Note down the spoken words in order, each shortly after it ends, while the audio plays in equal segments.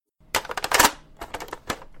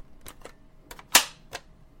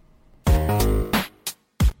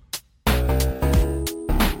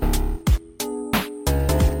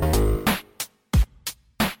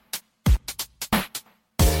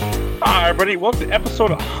everybody. Welcome to episode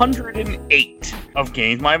 108 of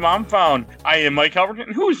Games My Mom Found. I am Mike Halverton,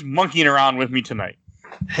 and who's monkeying around with me tonight?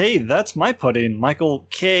 Hey, that's my pudding, Michael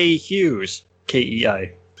K. Hughes.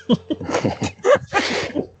 K-E-I.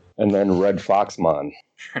 And then Red Foxmon.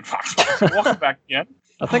 Red Foxmon. Welcome back again.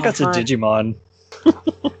 I think that's a Digimon.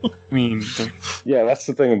 I mean, Yeah, that's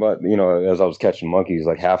the thing about, as I was catching monkeys,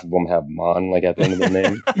 like half of them have Mon, like at the end of the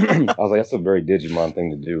name. I was like, that's a very Digimon thing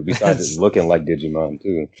to do, besides it looking like Digimon,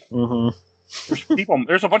 too. Mm-hmm.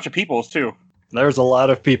 there's a bunch of peoples, too. There's a lot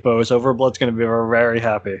of peepos. Overblood's going to be very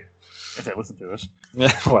happy. If they listen to us.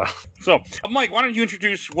 Yeah, well. So, Mike, why don't you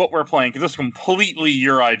introduce what we're playing, because this is completely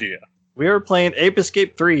your idea. We were playing Ape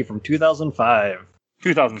Escape 3 from 2005.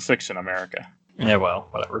 2006 in America. Yeah, well,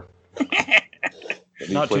 whatever.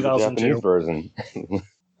 Not Play the 2002. Japanese version.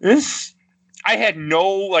 I had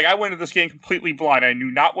I went into this game completely blind. I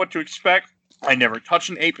knew not what to expect. I never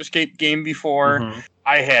touched an Ape Escape game before. Mm-hmm.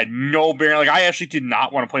 I had no bearing. I actually did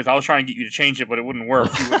not want to play this. I was trying to get you to change it, but it wouldn't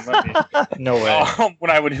work. You wouldn't let me. No way.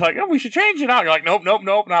 When I would be like, we should change it out. You're like, nope.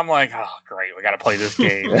 And I'm like, oh, great. We got to play this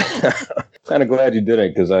game. Kind of glad you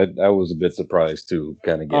didn't, because I was a bit surprised, too,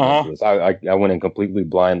 kind of getting into this. I went in completely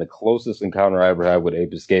blind. The closest encounter I ever had with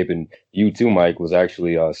Ape Escape, and you too, Mike, was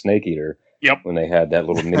actually Snake Eater. Yep. When they had that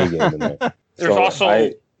little mini game in there. There's also...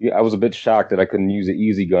 I was a bit shocked that I couldn't use an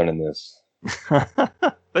easy gun in this.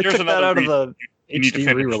 They took that out of the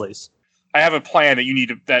HD re-release. I have a plan that you need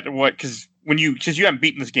to because you haven't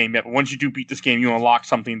beaten this game yet, but once you do beat this game, you unlock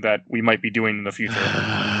something that we might be doing in the future.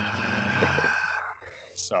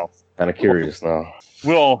 So kind of curious now.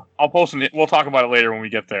 I'll post it. We'll talk about it later when we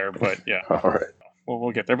get there. But yeah, all right,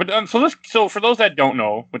 we'll get there. But so for those that don't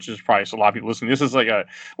know, which is probably a lot of people listening, this is like a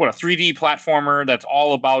 3D platformer that's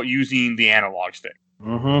all about using the analog stick.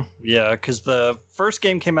 Mm-hmm. Yeah, because the first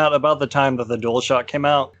game came out about the time that the DualShock came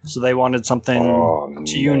out, so they wanted something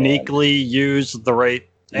to uniquely use the right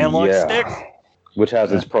analog stick. Which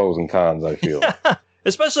has its pros and cons, I feel.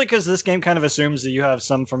 Especially because this game kind of assumes that you have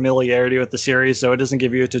some familiarity with the series, so it doesn't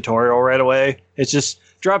give you a tutorial right away. It just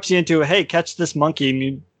drops you into, hey, catch this monkey.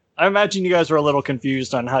 And I imagine you guys were a little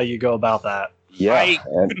confused on how you go about that. Yeah, I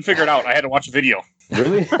couldn't figure it out. I had to watch a video.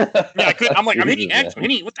 Really? Yeah, I couldn't. I'm like, I'm hitting X.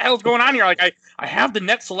 What the hell's going on here? Like, I have the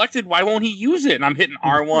net selected. Why won't he use it? And I'm hitting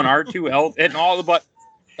R1, R2, L, hitting all the buttons.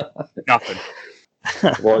 Nothing.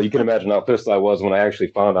 Well, you can imagine how pissed I was when I actually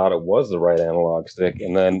found out it was the right analog stick,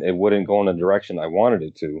 and then it wouldn't go in the direction I wanted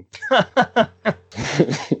it to.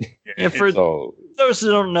 For those who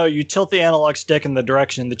don't know, you tilt the analog stick in the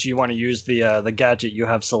direction that you want to use the gadget you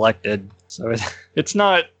have selected. So it's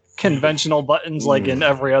not conventional buttons like in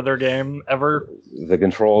every other game ever. The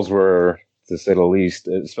controls were, to say the least,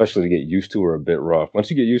 especially to get used to, are a bit rough.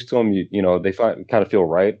 Once you get used to them, they kind of feel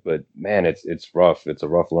right, but man, it's rough. It's a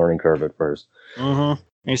rough learning curve at first. Mm-hmm.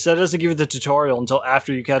 He said it doesn't give you the tutorial until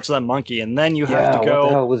after you catch that monkey, and then you have to go what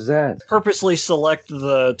the hell was that? Purposely select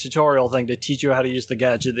the tutorial thing to teach you how to use the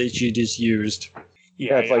gadget that you just used.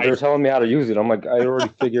 Yeah, it's like they're telling me how to use it. I'm like, I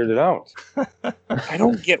already figured it out. I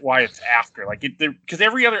don't get why it's after. Like, because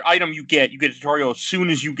every other item you get a tutorial as soon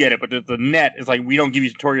as you get it, but the net is like, we don't give you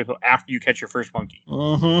a tutorial until after you catch your first monkey.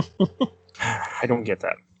 Mm-hmm. I don't get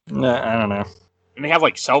that. No, I don't know. And they have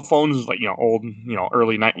like cell phones, like old,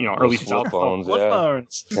 early cell phones,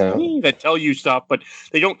 that tell you stuff, but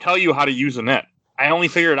they don't tell you how to use the net. I only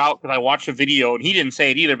figured it out because I watched a video, and he didn't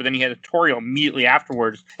say it either, but then he had a tutorial immediately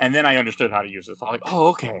afterwards, and then I understood how to use it. So I'm like, oh,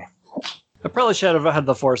 okay. I probably should have had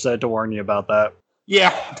the foresight to warn you about that.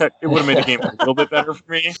 Yeah, it would have made the game a little bit better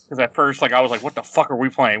for me, because at first, I was like, what the fuck are we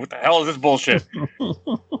playing? What the hell is this bullshit?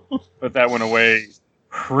 But that went away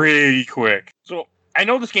pretty quick. So I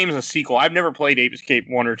know this game is a sequel. I've never played Ape Escape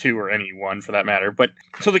 1 or 2 or any one for that matter. But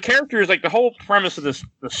so the characters, like the whole premise of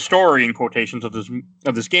the story in quotations of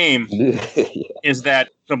this game is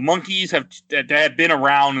that the monkeys that had been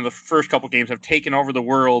around in the first couple games have taken over the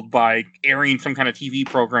world by airing some kind of TV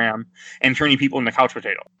program and turning people into couch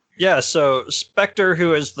potato. Yeah, so Spectre,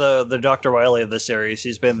 who is the Dr. Wily of the series,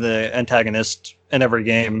 he's been the antagonist in every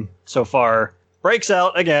game so far, breaks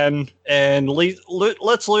out again and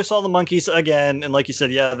lets loose all the monkeys again. And like you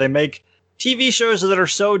said, yeah, they make TV shows that are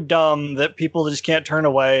so dumb that people just can't turn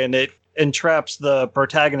away, and it entraps the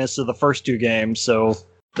protagonists of the first two games. So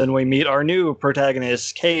then we meet our new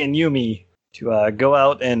protagonists, Kei and Yumi, to go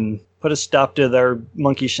out and put a stop to their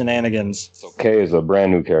monkey shenanigans. So Kei is a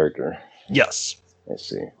brand new character. Yes. I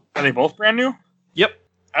see. Are they both brand new? Yep.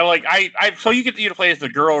 So you get to play as the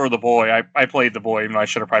girl or the boy. I played the boy, even though I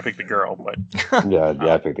should have probably picked the girl. But yeah,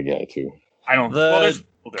 I picked the guy too. I don't. The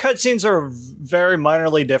cutscenes are very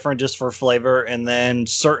minorly different, just for flavor, and then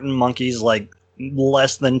certain monkeys, like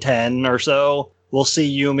less than 10 or so, we'll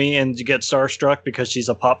see Yumi and get starstruck because she's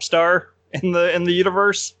a pop star in the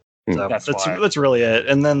universe. So that's really it.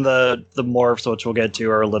 And then the morphs, which we'll get to,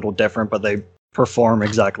 are a little different, but they perform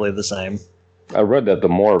exactly the same. I read that the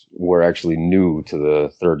morphs were actually new to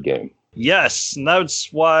the third game. Yes, and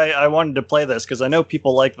that's why I wanted to play this, because I know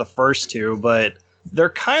people like the first two, but they're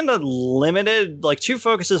kind of limited. Like, 2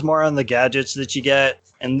 focuses more on the gadgets that you get,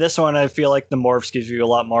 and this one I feel like the morphs gives you a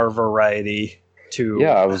lot more variety to.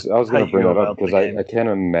 Yeah, I was going to bring that up because I can't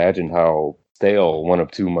imagine how stale 1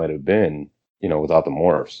 of 2 might have been, without the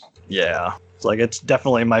morphs. Yeah, it's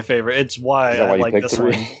definitely my favorite. It's why I like this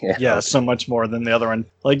one. Yeah, so much more than the other one.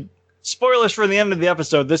 Like, spoilers for the end of the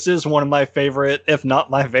episode, this is one of my favorite, if not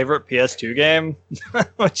my favorite, PS2 game.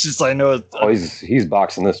 Which is, I know... he's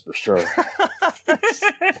boxing this for sure.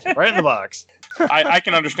 Right in the box. I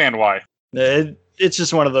can understand why. It's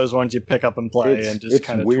just one of those ones you pick up and play and just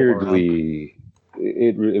kind of weirdly...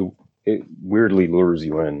 It weirdly lures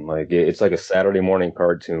you in. Like, it's like a Saturday morning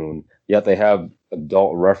cartoon, yet they have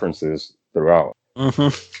adult references throughout.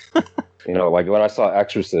 Mm-hmm. Like when I saw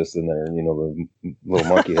Exorcist in there, the little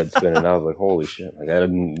monkey head spinning, I was like, holy shit. Like, I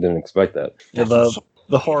didn't expect that. Yeah,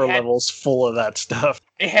 the horror level's full of that stuff.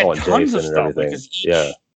 It had tons of stuff. Because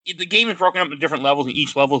the game is broken up into different levels, and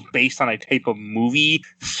each level is based on a type of movie,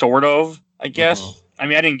 sort of, I guess. Mm-hmm. I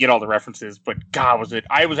mean, I didn't get all the references, but God,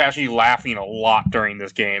 I was actually laughing a lot during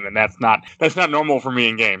this game, and that's not normal for me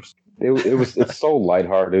in games. It's so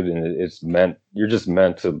lighthearted, and you're just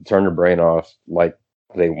meant to turn your brain off like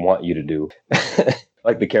they want you to do,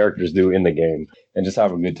 like the characters do in the game, and just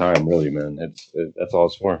have a good time. Really, man, that's all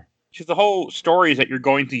it's for. Because the whole story is that you're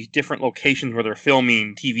going to these different locations where they're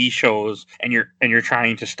filming TV shows, and you're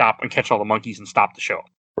trying to stop and catch all the monkeys and stop the show.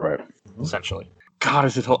 Right. Essentially. God,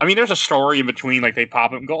 is it? I mean, there's a story in between. Like, they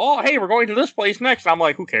pop up and go, "Oh, hey, we're going to this place next." I'm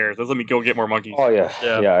like, who cares? Let me go get more monkeys. Oh yeah.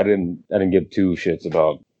 I didn't give 2 shits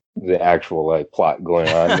about the actual plot going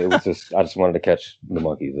on. It was just I just wanted to catch the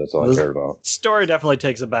monkeys. That's all I cared about. Story definitely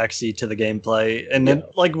takes a backseat to the gameplay, and then,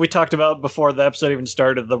 like we talked about before the episode even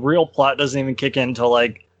started, the real plot doesn't even kick in until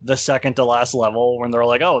like the second to last level when they're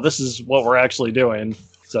like, "Oh, this is what we're actually doing."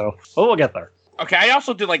 So, we'll get there. Okay, I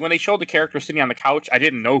also did, like, when they showed the characters sitting on the couch, I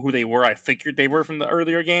didn't know who they were. I figured they were from the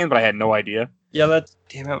earlier game, but I had no idea. Yeah,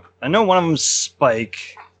 damn it. I know one of them's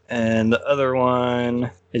Spike, and the other one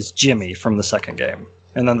is Jimmy from the second game.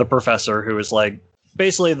 And then the professor, who is, like,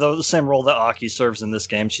 basically the same role that Aki serves in this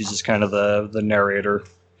game. She's just kind of the narrator,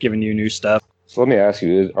 giving you new stuff. So let me ask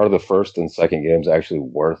you, are the first and second games actually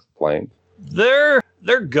worth playing? They're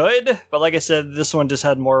good, but like I said, this one just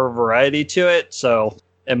had more variety to it, so...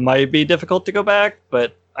 It might be difficult to go back,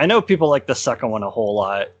 but I know people like the second one a whole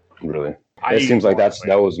lot. Really? It seems like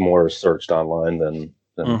that was more searched online than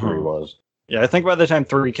 3 was. Yeah, I think by the time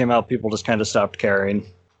 3 came out, people just kind of stopped caring.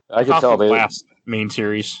 I could tell the last main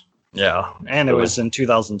series. Yeah, and it was in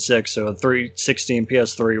 2006, so 360 and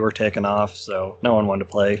PS3 were taken off, so no one wanted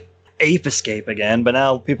to play Ape Escape again, but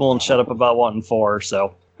now people won't shut up about 1 and 4,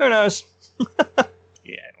 so who knows?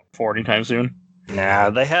 Yeah, 4 anytime soon.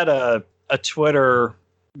 Nah, they had a Twitter...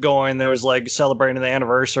 going, there was like celebrating the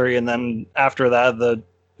anniversary, and then after that the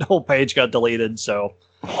whole page got deleted, so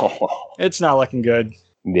it's not looking good.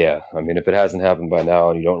 Yeah, I mean, if it hasn't happened by now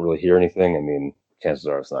and you don't really hear anything, I mean, chances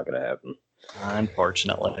are it's not going to happen.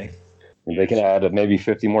 Unfortunately. They can add maybe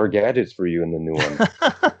 50 more gadgets for you in the new one.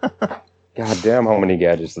 God damn, how many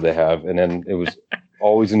gadgets do they have? And then it was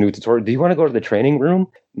always a new tutorial. Do you want to go to the training room?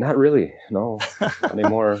 Not really. No, not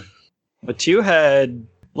anymore. But 2 had,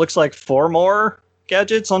 looks like 4 more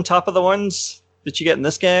gadgets on top of the ones that you get in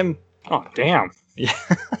this game. Oh, damn. Yeah.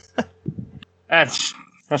 That's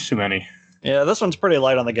too many. Yeah, this one's pretty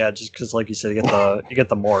light on the gadgets because, like you said, you get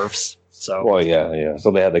the morphs. So. Well, yeah. So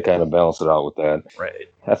they had to kind of balance it out with that. Right.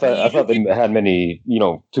 I thought they had many,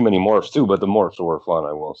 too many morphs too, but the morphs were fun,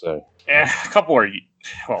 I will say. Yeah, a couple are,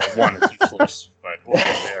 one is useless, but we'll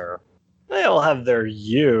get there. They all have their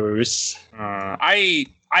use. I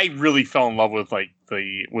really fell in love with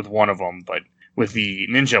with one of them, but with the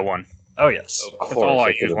ninja one. Oh yes, that's all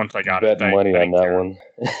I used once I got it. Bet money on that one.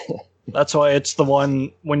 That's why it's the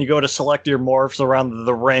one when you go to select your morphs around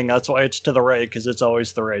the ring. That's why it's to the right, because it's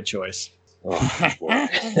always the right choice. Oh,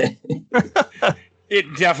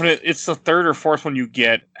 it's the 3rd or 4th one you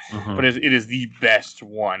get, but it is the best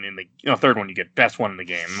one in the 3rd one you get, best one in the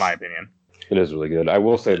game, in my opinion. It is really good. I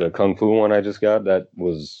will say the Kung Fu one I just got, I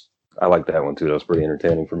like that one too. That was pretty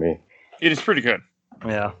entertaining for me. It is pretty good.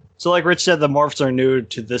 Yeah. So like Rich said, the morphs are new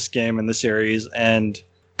to this game in the series, and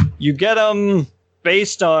you get them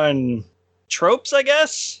based on tropes, I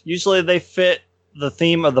guess. Usually they fit the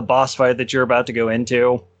theme of the boss fight that you're about to go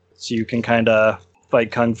into, so you can kind of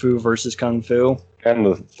fight Kung Fu versus Kung Fu.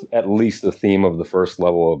 And at least the theme of the first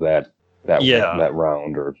level of that Yeah. that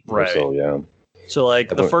round or Right. so, yeah. So, like,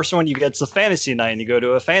 the first one you get is a fantasy night, and you go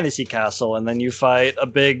to a fantasy castle, and then you fight a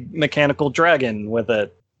big mechanical dragon with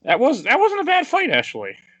it. That wasn't a bad fight,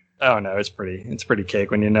 actually. Oh no, it's pretty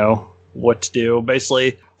cake when you know what to do.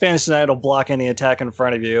 Basically, fantasy night will block any attack in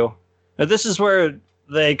front of you. Now, this is where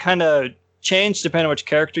they kind of change depending on which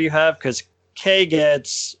character you have, because Kay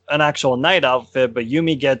gets an actual knight outfit, but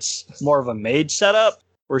Yumi gets more of a mage setup,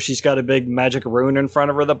 where she's got a big magic rune in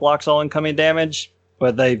front of her that blocks all incoming damage.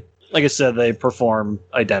 But they, like I said, they perform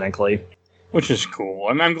identically. Which is cool.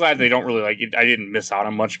 I'm glad they don't really like it. I didn't miss out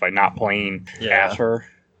on much by not playing as her.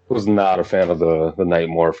 Was not a fan of the night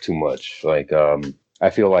morph too much. Like, I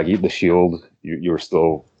feel like the shield, you were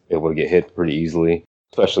still able to get hit pretty easily,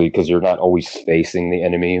 especially because you're not always facing the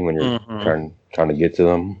enemy when you're trying to get to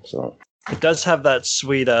them. So it does have that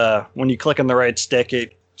sweet, when you click on the right stick,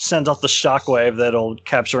 it sends off the shockwave that'll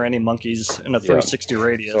capture any monkeys in a 360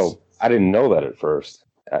 radius. So I didn't know that at first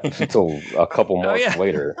until a couple months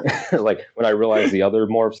later. Like when I realized the other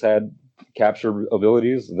morphs had capture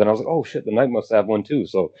abilities, then I was like, oh shit, the knight must have one too.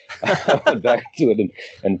 So I went back to it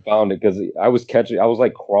and found it, because I was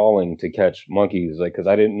like crawling to catch monkeys, like, because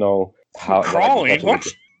I didn't know how crawling. What?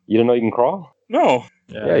 You didn't know you can crawl? No.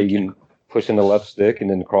 Yeah, you can push in the left stick and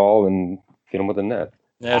then crawl and get them with a net.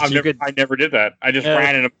 Yeah, so I never did that. I just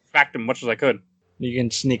ran and attacked them much as I could. You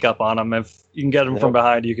can sneak up on them. If you can get them from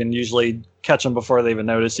behind, you can usually catch them before they even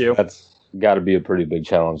notice you. That's got to be a pretty big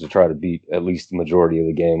challenge to try to beat at least the majority of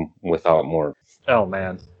the game without more. Oh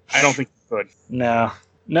man, I don't think you could.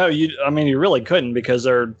 No, you really couldn't, because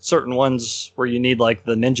there are certain ones where you need like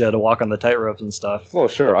the ninja to walk on the tightropes and stuff. Well,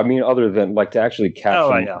 sure. I mean, other than like to actually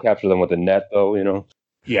capture them with a net, though, you know.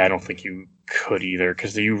 Yeah, I don't think you could either,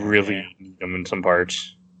 because you really need them in some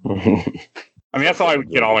parts. I mean, that's how I would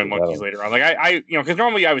get all my monkeys later on. Like I because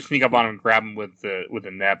normally I would sneak up on them and grab them with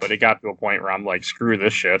the net, but it got to a point where I'm like, screw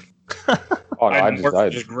this shit. I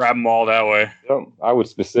just grab them all that way. I would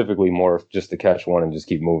specifically morph just to catch one and just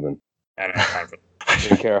keep moving. I didn't have time for that. I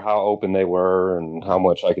didn't care how open they were and how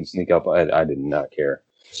much I could sneak up. I did not care.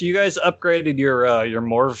 So you guys upgraded your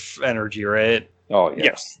morph energy, right? Oh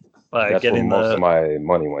yes. By that's getting where most of my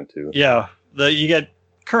money went to. Yeah, you get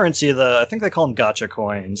currency. I think they call them gacha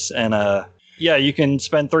coins, and you can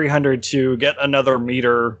spend 300 to get another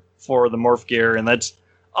meter for the morph gear, and that's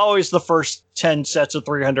always the first 10 sets of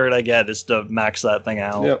 300 I get is to max that thing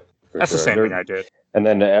out. Yep, that's the same thing I did. And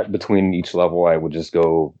then between each level, I would just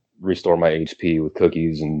go restore my HP with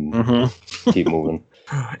cookies and keep moving.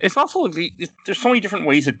 It's also there's so many different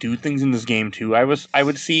ways to do things in this game too. I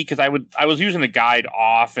would see, because I was using the guide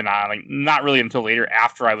off and on, like, not really until later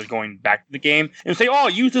after I was going back to the game, and say, oh,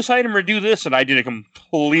 use this item or do this, and I did a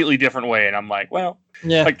completely different way, and I'm like, well,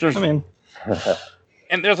 yeah, like there's and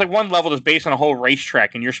there's like one level that's based on a whole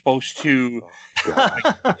racetrack, and you're supposed to drive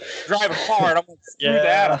a car, and I'm like, screw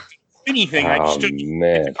that, anything. I just took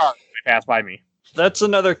the car passed by me. That's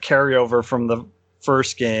another carryover from the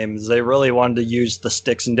first games. They really wanted to use the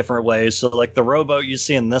sticks in different ways. So like the rowboat you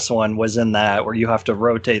see in this one was in that, where you have to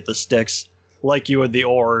rotate the sticks like you would the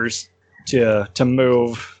oars to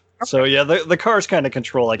move. Okay. So yeah, the cars kind of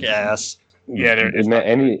control like ass. Yeah,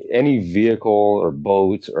 any vehicle or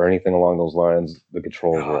boat or anything along those lines, the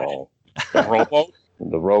controls were all the rowboat.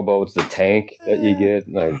 The rowboats, the tank that you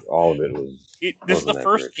get, like all of it was. This is the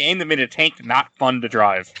first game that made a tank not fun to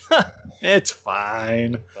drive. It's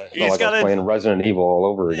fine. He's got playing Resident Evil all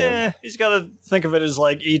over again. Yeah, he's got to think of it as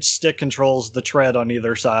like each stick controls the tread on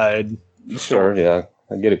either side. Sure, yeah,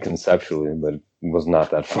 I get it conceptually, but it was not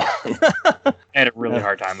that fun. I had a really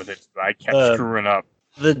hard time with it. I kept screwing up.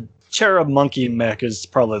 The Cherub Monkey mech is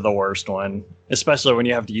probably the worst one, especially when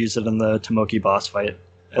you have to use it in the Tomoki boss fight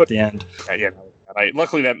at the end. Yeah.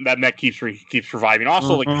 Luckily, that mech keeps reviving.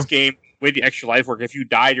 Also, like this game, with the extra life work, if you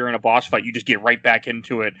die during a boss fight, you just get right back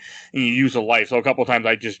into it and you use a life. So a couple of times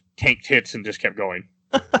I just tanked hits and just kept going.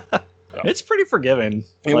 It's pretty forgiving.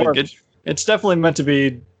 It's definitely meant to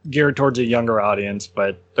be geared towards a younger audience,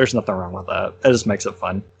 but there's nothing wrong with that. It just makes it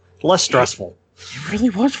fun. Less stressful. It really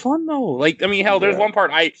was fun though. Like, I mean, hell, there's one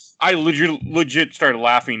part I legit started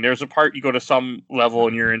laughing. There's a part you go to some level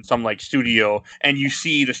and you're in some like studio and you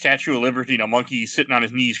see the Statue of Liberty and a monkey sitting on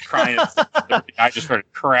his knees crying. I just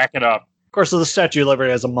started cracking up. Of course, the Statue of Liberty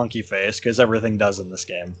has a monkey face because everything does in this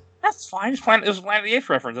game. That's fine. It was Planet of the Apes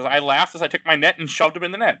references. I laughed as I took my net and shoved him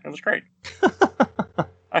in the net. It was great.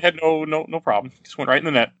 I had no problem. Just went right in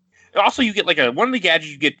the net. Also, you get like one of the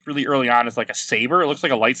gadgets you get really early on is like a saber. It looks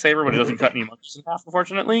like a lightsaber, but it doesn't cut any monkeys in half,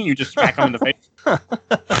 unfortunately. You just smack them in the face.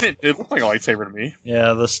 It looked like a lightsaber to me.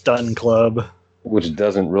 Yeah, the stun club. which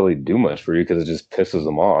doesn't really do much for you because it just pisses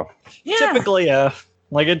them off. Yeah. Typically, yeah.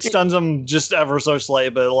 Like, it stuns them just ever so slightly,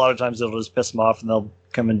 but a lot of times it'll just piss them off and they'll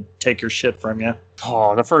come and take your shit from you.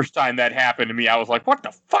 Oh, the first time that happened to me, I was like, what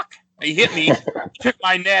the fuck? He hit me, took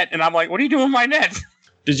my net, and I'm like, what are you doing with my net?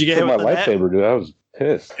 Did you get Took hit my with the net? lightsaber, dude. I was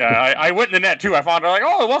pissed. Yeah, I went in the net too. I found out, like,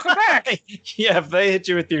 oh, welcome back. Yeah, if they hit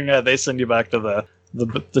you with your net, they send you back to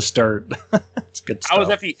the start. It's good stuff. I was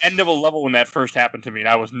at the end of a level when that first happened to me, and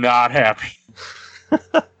I was not happy.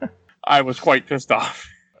 I was quite pissed off.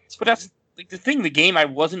 But that's like the thing. The game, I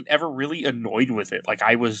wasn't ever really annoyed with it. Like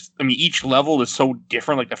I mean, each level is so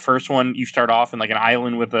different. Like the first one, you start off in like an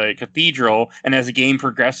island with a cathedral, and as the game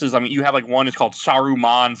progresses, I mean, you have like one is called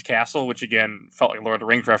Saruman's Castle, which again felt like Lord of the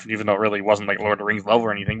Rings reference, even though it really wasn't like Lord of the Rings level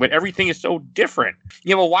or anything. But everything is so different.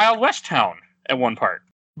 You have a Wild West town at one part.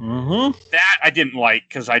 Mm-hmm. That I didn't like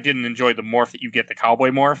because I didn't enjoy the morph that you get, the cowboy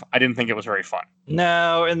morph. I didn't think it was very fun.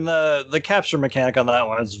 No, and the capture mechanic on that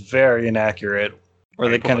one is very inaccurate. Where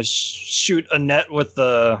they kind of shoot a net with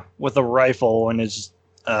a rifle, and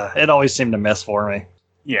it always seemed to miss for me.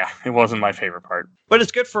 Yeah, it wasn't my favorite part. But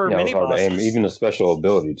it's good for Yeah, it mini was hard to aim. bosses. Even the special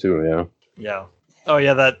ability too. Yeah. Yeah. Oh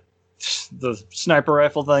yeah, the sniper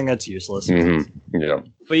rifle thing, that's useless. Mm-hmm. Yeah.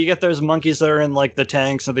 But you get those monkeys that are in like the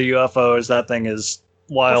tanks or the UFOs. That thing is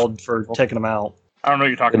wild for taking them out. I don't know what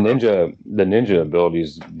you're talking about. The ninja ability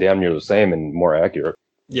is damn near the same and more accurate.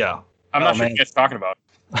 Yeah. I'm not sure man. what you're talking about.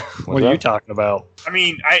 What are you talking about? I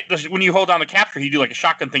mean, when you hold down the capture, you do like a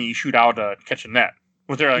shotgun thing. You shoot out to catch a net.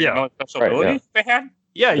 Was there like another special ability they had?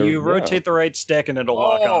 Yeah, you Yeah. rotate the right stick and it'll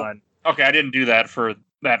lock on. Okay, I didn't do that for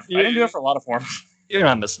that. I didn't do that for a lot of forms. You're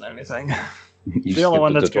not missing anything. You The only skipped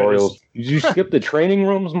one the that's good tutorials. is- Did you skip the training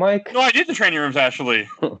rooms, Mike? No, I did the training rooms actually.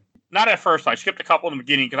 Not at first. I skipped a couple in the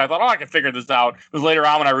beginning because I thought, I can figure this out. It was later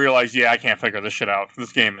on when I realized, I can't figure this shit out.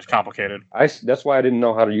 This game is complicated. That's why I didn't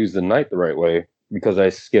know how to use the knight the right way because I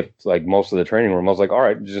skipped like most of the training room. I was like, all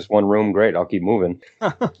right, just one room, great. I'll keep moving.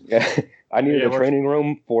 Yeah, I needed Yeah, a training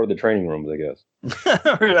room for the training rooms, I guess.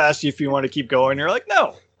 We're gonna ask you if you want to keep going. You're like,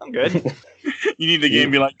 no, I'm good. You need the game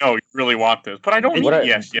to be like, no, you really want this. But I don't need What it. I,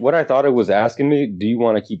 Yes. what I thought it was asking me, do you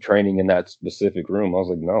want to keep training in that specific room? I was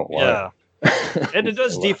like, no. Why? Yeah. And it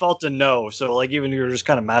does Why? default to no. So like even if you're just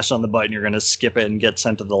kind of mashed on the button, you're gonna skip it and get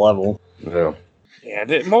sent to the level. Yeah.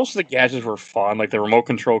 Yeah, most of the gadgets were fun. Like the remote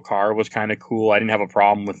control car was kind of cool. I didn't have a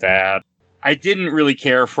problem with that. I didn't really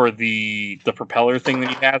care for the propeller thing that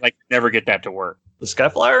he had. I could never get that to work. The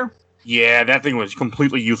Skyflyer? Yeah, that thing was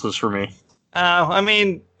completely useless for me. I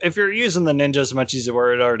mean, if you're using the ninja as much as it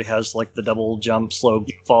were, it already has like the double jump, slow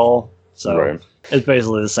fall. So Right. it's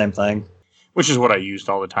basically the same thing. Which is what I used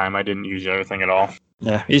all the time. I didn't use the other thing at all.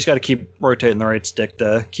 Yeah, you just got to keep rotating the right stick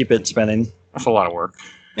to keep it spinning. That's a lot of work.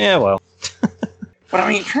 Yeah, well. But I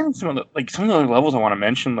mean, trying some of the other levels I want to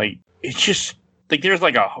mention, like it's just like there was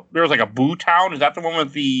like a Boo Town. Is that the one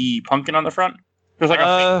with the pumpkin on the front? There's like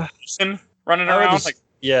a big person running I would around. just- Like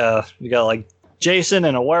Yeah, you got like Jason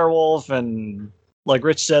and a werewolf, and like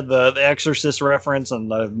Rich said, the Exorcist reference and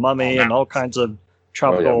the mummy and all kinds of Oh,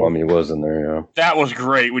 tropical. yeah, Mummy was in there, yeah. that was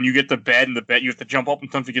great. When you get the bed and the bed, you have to jump up and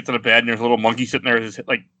something to get to the bed, and there's a little monkey sitting there, with his,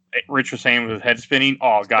 like Rich was saying, with his head spinning.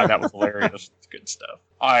 Oh god, that was hilarious. It's good stuff.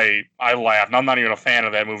 I laughed. And I'm not even a fan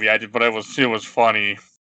of that movie. But it was funny.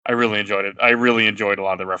 I really enjoyed it. I really enjoyed a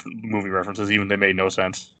lot of the movie references, even they made no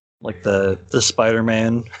sense. Like the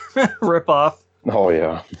Spider-Man ripoff. Oh,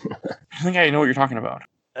 yeah. I think I know what you're talking about.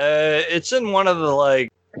 It's in one of the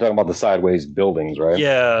like You're talking about the sideways buildings, right?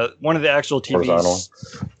 yeah, one of the actual TV Horizontal.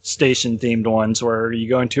 station themed ones where you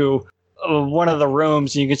go into one of the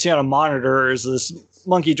rooms and you can see on a monitor is this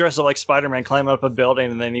monkey dressed up like Spider-Man climbing up a building,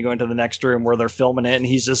 and then you go into the next room where they're filming it and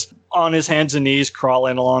he's just on his hands and knees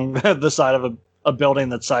crawling along the side of a building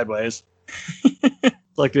that's sideways.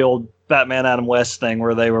 It's like the old Batman Adam West thing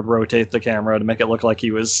where they would rotate the camera to make it look like he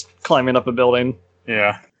was climbing up a building.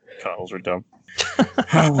 Yeah, cuddles are dumb.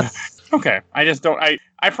 Okay, I just don't. I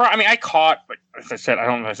mean, I caught. Like, as I said, I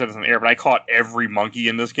don't know if I said this in the air, but I caught every monkey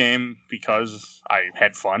in this game because I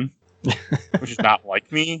had fun, which is not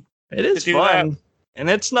like me. It is do fun. And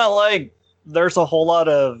it's not like there's a whole lot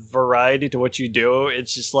of variety to what you do.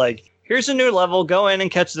 It's just like, here's a new level, go in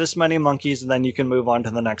and catch this many monkeys, and then you can move on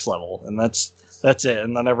to the next level. And that's it.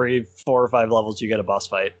 And then every 4 or 5 levels you get a boss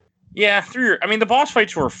fight. Yeah, I mean, the boss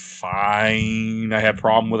fights were fine. I had a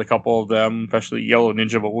problem with a couple of them, especially Yellow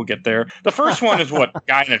Ninja, but we'll get there. The first one is what,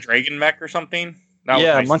 guy in a dragon mech or something? That was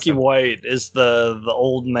Yeah, nice Monkey and simple. White is the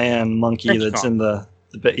old man monkey Thanks, that's Tom. in the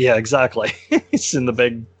yeah, exactly. He's in the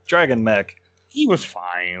big dragon mech. He was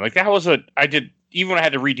fine. Like, that was even when I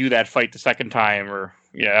had to redo that fight the second time,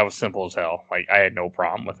 that was simple as hell. Like, I had no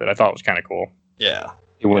problem with it. I thought it was kind of cool. Yeah.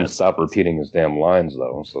 He wouldn't stop repeating his damn lines,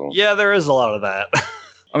 though. So Yeah, there is a lot of that.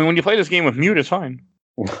 I mean, when you play this game with mute, it's fine.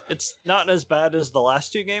 It's not as bad as the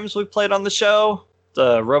last 2 games we played on the show,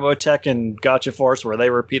 the Robotech and Gotcha Force, where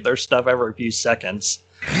they repeat their stuff every few seconds.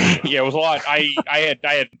 Yeah, it was a lot. I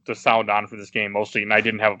had the sound on for this game mostly, and I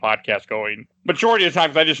didn't have a podcast going. Majority of the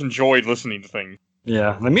times, I just enjoyed listening to things.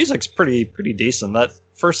 Yeah, the music's pretty decent. That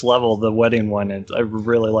first level, the wedding one, I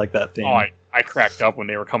really like that theme. Oh, I cracked up when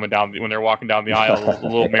they were coming down, when they were walking down the aisle, a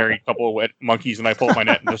little married couple of wet monkeys, and I pulled my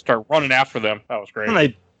net and just start running after them. That was great. And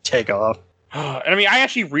they take off. And I mean, I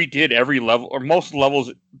actually redid every level, or most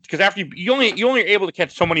levels, because after you only are able to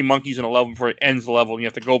catch so many monkeys in a level before it ends the level, and you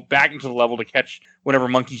have to go back into the level to catch whatever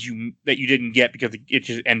monkeys that you didn't get because it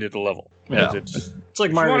just ended the level. Yeah, it's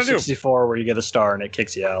like Mario 64 where you get a star and it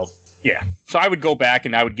kicks you out. Yeah, so I would go back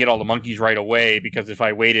and I would get all the monkeys right away because if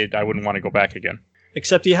I waited, I wouldn't want to go back again.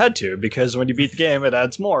 Except you had to, because when you beat the game, it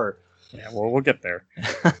adds more. Yeah, well, we'll get there.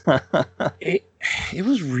 It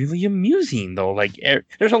was really amusing though. Like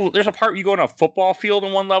there's a part where you go in a football field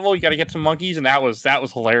in one level, you got to get some monkeys, and that was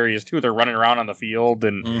hilarious too. They're running around on the field,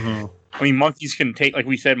 and I mean, monkeys can take, like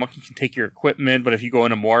we said, monkeys can take your equipment, but if you go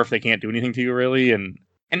into morph, they can't do anything to you really, and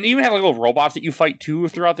they even have like little robots that you fight too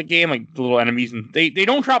throughout the game, like the little enemies, and they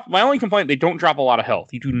don't drop. My only complaint, they don't drop a lot of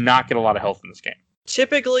health. You do not get a lot of health in this game.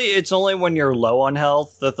 Typically, it's only when you're low on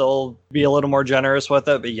health that they'll be a little more generous with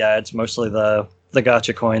it. But yeah, it's mostly the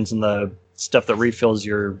gotcha coins and the stuff that refills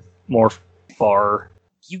your morph bar.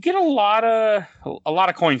 You get a lot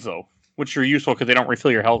of coins though, which are useful because they don't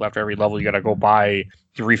refill your health after every level. You got to go buy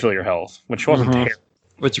to refill your health, which wasn't terrible.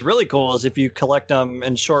 What's really cool is if you collect them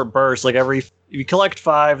in short bursts, like if you collect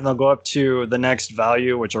 5 and they'll go up to the next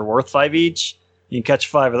value, which are worth 5 each. You can catch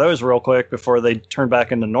 5 of those real quick before they turn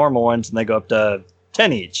back into normal ones, and they go up to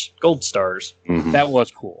 10 each, gold stars. That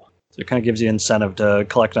was cool. So it kind of gives you incentive to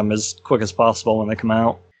collect them as quick as possible when they come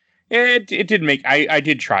out. It did make, I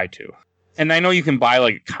did try to. And I know you can buy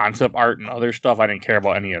like concept art and other stuff. I didn't care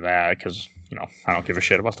about any of that because, I don't give a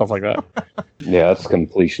shit about stuff like that. Yeah, that's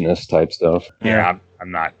completionist type stuff. Yeah,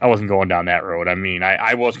 I wasn't going down that road. I mean,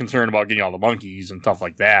 I was concerned about getting all the monkeys and stuff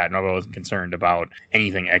like that. And I wasn't concerned about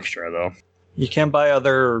anything extra though. You can buy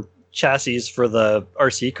other chassis for the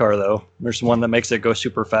RC car, though. There's one that makes it go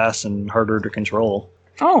super fast and harder to control.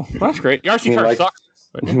 Oh, that's great. The RC car sucks.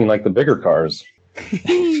 I mean, like the bigger cars.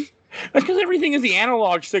 That's because everything is the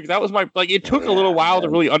analog stick. That was it took a little while to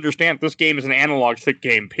really understand this game is an analog stick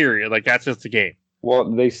game, period. Like, that's just the game.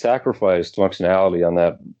 Well, they sacrificed functionality on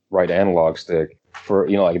that right analog stick for,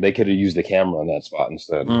 like they could have used the camera on that spot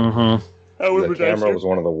instead. The camera was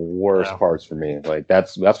one of the worst parts for me. Like,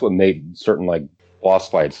 that's what made certain, like, boss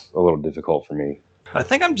fights a little difficult for me. I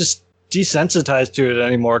think I'm just desensitized to it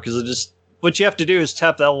anymore because what you have to do is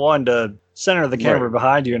tap L1 to center the camera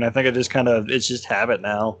behind you, and I think it's just habit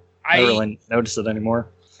now. I don't really notice it anymore.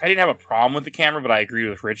 I didn't have a problem with the camera, but I agree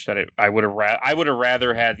with Rich that I would have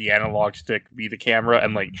rather had the analog stick be the camera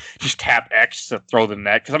and like just tap X to throw the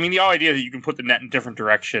net. Because I mean, the idea that you can put the net in different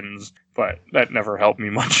directions, but that never helped me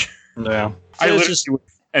much. Yeah, so I literally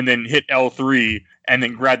and then hit L3 and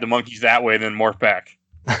then grab the monkeys that way and then morph back.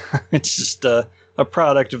 It's just a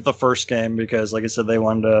product of the first game because, like I said, they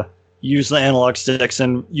wanted to use the analog sticks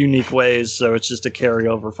in unique ways, so it's just a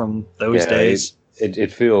carryover from those days.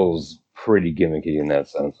 It feels pretty gimmicky in that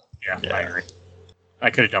sense. Yeah, I agree.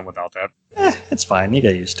 I could have done without that. It's fine. You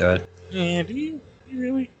get used to it. Yeah, do you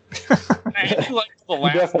really?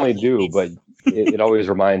 You definitely do, but it always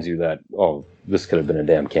reminds you that, this could have been a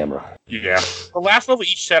damn camera. Yeah. The last level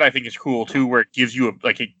each set I think is cool too, where it gives you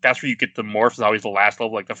that's where you get the morphs. Is always the last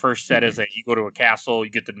level. Like the first set is that you go to a castle,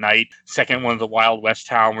 you get the knight. Second one is the Wild West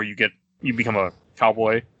town where you become a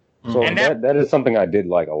cowboy. So that is something I did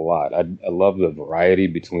like a lot. I love the variety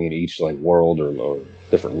between each like world or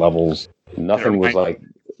different levels. Nothing was like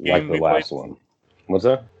the last one. What's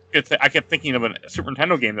that? I kept thinking of a Super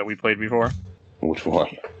Nintendo game that we played before. Which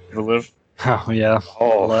one? The Live. Oh yeah.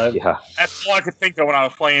 Oh yeah. That's all I could think of when I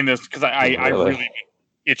was playing this because I really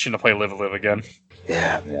itching to play Live again.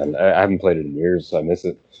 Yeah, man. I haven't played it in years, so I miss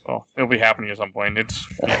it. Oh, it'll be happening at some point.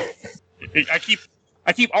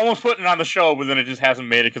 I keep almost putting it on the show, but then it just hasn't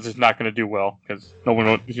made it because it's not going to do well because no one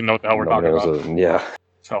knows what the hell we're talking about. Yeah.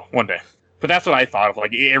 So one day. But that's what I thought of.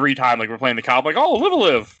 Like every time, like we're playing the cop, like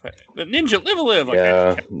Live, the ninja Live. Like,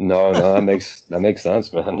 yeah. No, that makes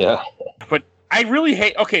sense, man. Yeah. But I really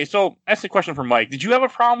hate. Okay, so that's the question for Mike. Did you have a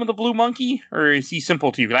problem with the blue monkey, or is he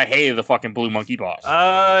simple to you? Because I hated the fucking blue monkey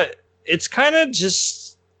boss. It's kind of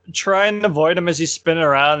just try and avoid him as he's spinning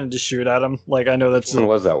around and just shoot at him. Like I know that's. When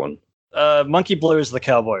was that one? Monkey Blue is the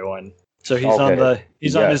cowboy one. So he's on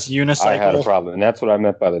his unicycle. I had a problem, and that's what I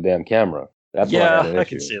meant by the damn camera. That's why I had Yeah, an I issue.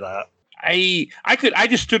 can see that. I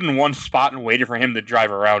just stood in one spot and waited for him to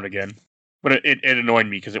drive around again. But it annoyed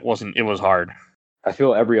me because it was hard. I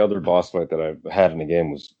feel every other boss fight that I've had in the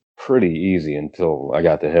game was pretty easy until I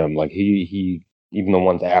got to him. Like he even the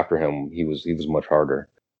ones after him, he was much harder.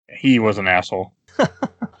 He was an asshole.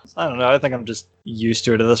 I don't know. I think I'm just used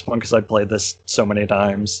to it at this point because I played this so many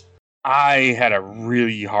times. I had a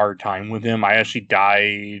really hard time with him. I actually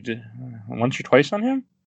died once or twice on him.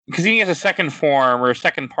 Because he has a second form or a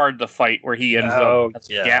second part of the fight where he ends up as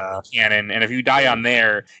a gap cannon, and if you die on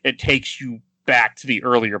there, it takes you back to the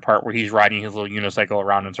earlier part where he's riding his little unicycle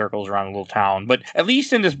around in circles around a little town. But at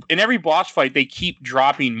least in every boss fight, they keep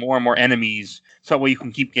dropping more and more enemies, so that way you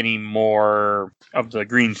can keep getting more of the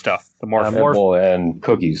green stuff. The more Well, and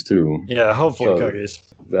cookies too. Yeah, hopefully So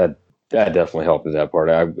cookies. That definitely helped with that part.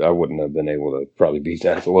 I wouldn't have been able to probably beat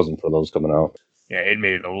that if it wasn't for those coming out. yeah, it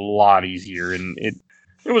made it a lot easier, and it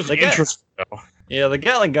was interesting though. Yeah, the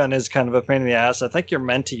Gatling gun is kind of a pain in the ass. I think you're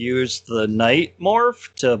meant to use the Knight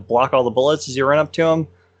morph to block all the bullets as you run up to him.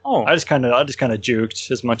 Oh, I just kind of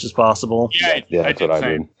juked as much as possible. yeah, That's what I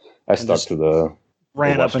did. I stuck to the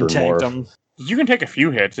Ran up and Western tanked morph. him. You can take a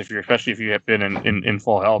few hits especially if you have been in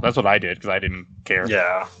full health. That's what I did because I didn't care.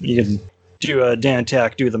 Yeah, you can do a Dan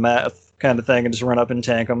attack, do the math kind of thing, and just run up and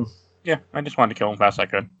tank him. Yeah, I just wanted to kill him fast as I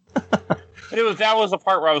could. That was the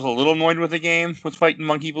part where I was a little annoyed with the game, was fighting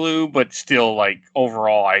Monkey Blue, but still, like,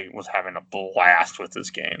 overall, I was having a blast with this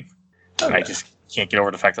game. And I just can't get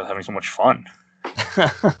over the fact that I was having so much fun.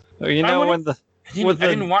 Well, you know, when the I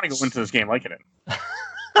didn't want to go into this game liking it.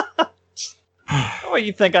 oh,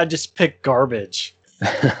 you think I just pick garbage?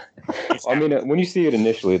 I mean, when you see it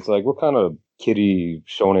initially, it's like, what kind of kiddie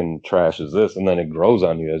shonen trash is this? And then it grows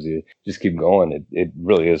on you as you just keep going. It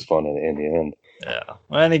really is fun in the end. Yeah.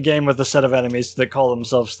 Well, any game with a set of enemies that call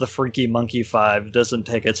themselves the Freaky Monkey 5 doesn't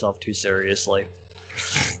take itself too seriously.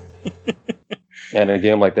 And a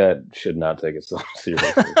game like that should not take itself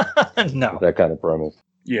seriously. No. That kind of premise.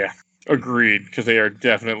 Yeah, agreed, because they are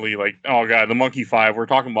definitely like, oh god, the Monkey 5, we're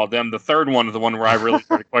talking about them. The third one is the one where I really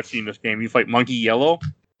started questioning this game. You fight Monkey Yellow?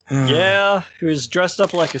 Yeah, who's dressed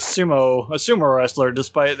up like a sumo wrestler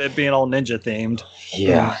despite it being all ninja themed.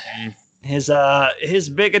 Yeah. His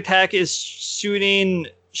big attack is shooting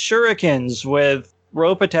shurikens with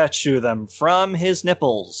rope attached to them from his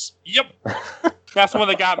nipples. Yep. That's the one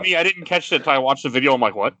that got me. I didn't catch it until I watched the video. I'm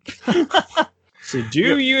like, what? So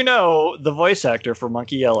you know the voice actor for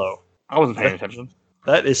Monkey Yellow? I wasn't paying attention.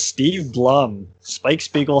 That is Steve Blum, Spike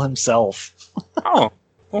Spiegel himself. Oh,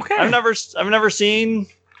 okay. I've never seen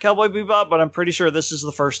Cowboy Bebop, but I'm pretty sure this is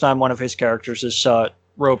the first time one of his characters has shot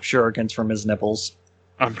rope shurikens from his nipples.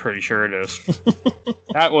 I'm pretty sure it is.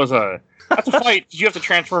 That's a fight. You have to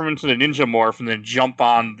transform into the ninja morph and then jump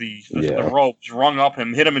on the ropes, rung up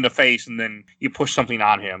him, hit him in the face, and then you push something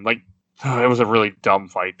on him. Like, it was a really dumb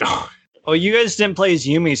fight, though. Oh, you guys didn't play as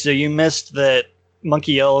Yumi, so you missed that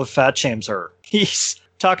Monkey Yellow fat shames her. He's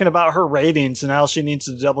talking about her ratings and how she needs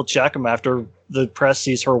to double check them after the press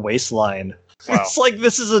sees her waistline. Wow. It's like,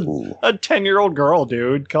 this is a 10-year-old girl,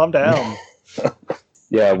 dude. Calm down.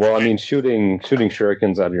 Yeah, well, I mean, shooting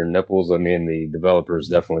shurikens out of your nipples, I mean, the developers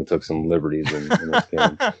definitely took some liberties in this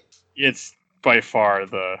game. It's by far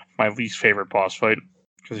my least favorite boss fight,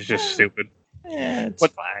 because it's just stupid. It's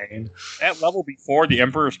fine. That level before the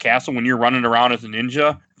Emperor's Castle, when you're running around as a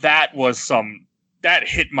ninja, that was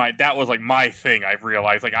like my thing. I've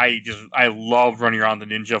realized, like, I love running around the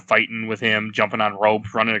ninja, fighting with him, jumping on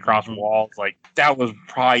ropes, running across walls. Like, that was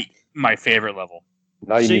probably my favorite level.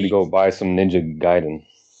 Now you need to go buy some Ninja Gaiden.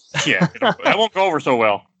 Yeah, that won't go over so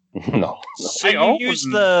well. No. So you use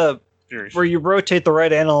where you rotate the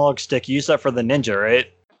right analog stick, you use that for the ninja,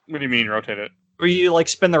 right? What do you mean rotate it? Where you like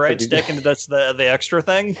spin the right stick and that's the extra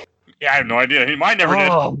thing? Yeah, I have no idea. Mine never did.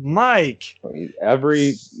 Oh, Mike.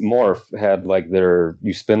 Every morph had like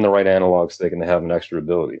you spin the right analog stick and they have an extra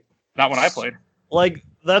ability. Not when I played. Like,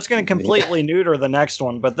 that's going to completely neuter the next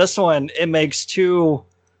one, but this one, it makes two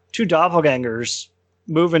doppelgangers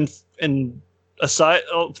move move alongside.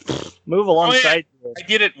 Oh, yeah. I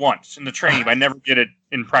did it once in the training, but I never did it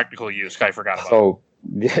in practical use. I forgot about it. So,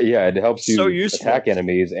 yeah, it helps you attack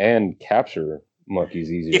enemies and capture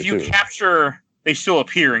monkeys easier. If you capture, they still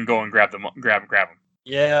appear and go and grab them. Grab them.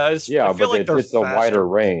 Yeah, it's a wider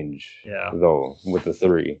range. Yeah, though with the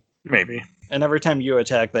 3. Maybe. And every time you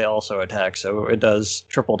attack, they also attack, so it does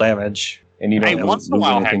triple damage. And you don't once in a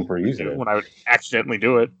while anything for using it when I would accidentally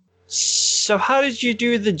do it. So how did you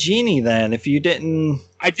do the genie then? If you didn't,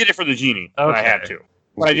 I did it for the genie. Okay. I had to,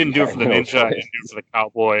 but I didn't do it for the ninja. I didn't do it for the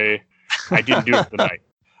cowboy. I didn't do it for the knight.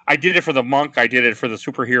 I did it for the monk. I did it for the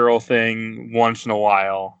superhero thing once in a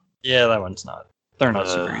while. Yeah, that one's not. They're not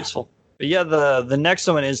super useful. But yeah, the next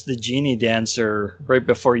one is the Genie Dancer right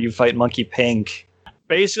before you fight Monkey Pink.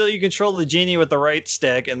 Basically, you control the genie with the right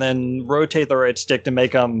stick and then rotate the right stick to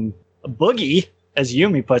make him a boogie, as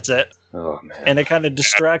Yumi puts it. Oh man! And it kind of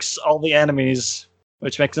distracts all the enemies,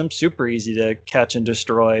 which makes them super easy to catch and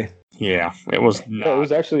destroy. Yeah, it was. Yeah, it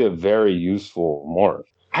was actually a very useful morph.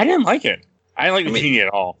 I didn't like it. I didn't like the genie at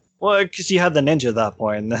all. Well, because you had the ninja at that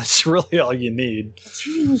point, and that's really all you need.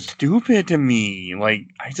 It was stupid to me. Like,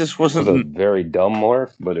 I just It wasn't. was a very dumb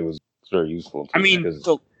morph, but it was very useful. I mean,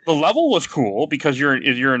 the level was cool because you're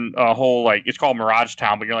in a whole, like, it's called Mirage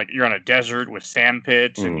Town, but you're on a desert with sand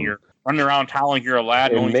pits and you're running around town like you're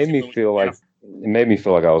Aladdin. It made me feel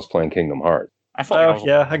like I was playing Kingdom Hearts. I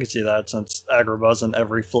could see that since Agrabah's in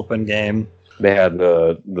every flipping game. They had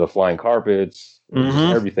the flying carpets,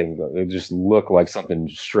 everything. It just looked like something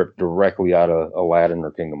stripped directly out of Aladdin or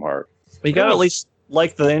Kingdom Hearts. But you got at least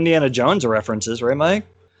like the Indiana Jones references, right, Mike?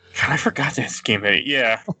 God, I forgot this game.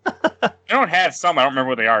 Yeah. I don't have some. I don't remember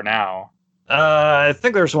what they are now. I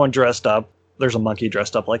think there's one dressed up. There's a monkey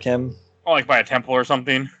dressed up like him. Oh, like by a temple or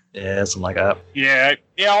something? Yeah, something like that. Yeah.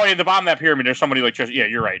 Oh, at the bottom of that pyramid, there's somebody like just... Yeah,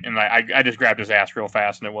 you're right. And I just grabbed his ass real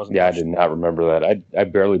fast, and it wasn't... Yeah, I did not remember that. I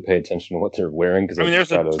barely pay attention to what they're wearing. Cause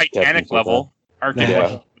there's a Titanic level.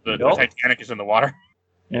 The Titanic is in the water.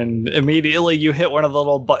 And immediately you hit one of the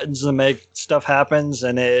little buttons to make stuff happens,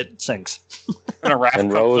 and it sinks.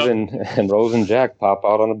 And Rose and Jack pop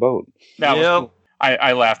out on a boat. That was cool.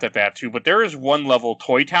 I laughed at that too. But there is one level,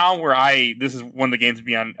 Toy Town, where this is one of the games to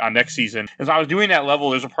be on next season. As I was doing that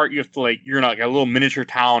level, there's a part you have to you're in like a little miniature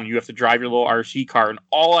town. You have to drive your little RC car, and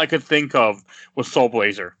all I could think of was Soul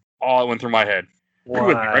Blazer. All that went through my head. You're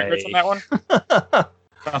with me, right, Rich, on that one?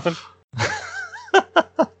 Nothing.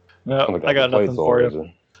 No, I got nothing for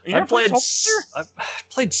you. I played.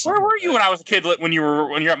 Where were you when I was a kid? When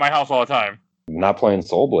you're at my house all the time? Not playing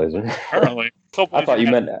Soul Blazer. Apparently, I thought you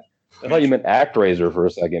meant ActRaiser for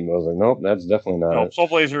a second. But I was like, nope, that's definitely not it. Soul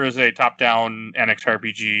Blazer is a top-down NX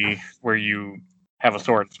RPG where you have a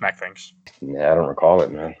sword and smack things. Yeah, I don't recall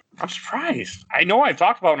it, man. I'm surprised. I know I've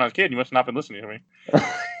talked about it when I was a kid. You must have not been listening to me.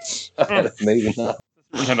 Maybe not.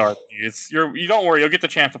 Nintendo RPG. You don't worry. You'll get the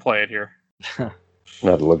chance to play it here. I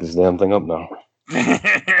have to look this damn thing up now.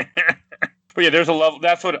 But yeah, there's a level.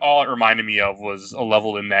 That's what all it reminded me of was a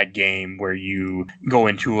level in that game where you go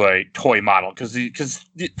into a toy model because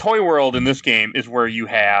the toy world in this game is where you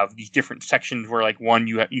have these different sections where like one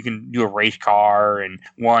you can do a race car and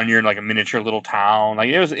one you're in like a miniature little town. Like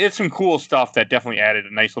it's some cool stuff that definitely added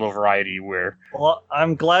a nice little variety. Well,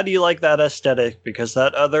 I'm glad you like that aesthetic because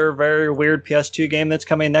that other very weird PS2 game that's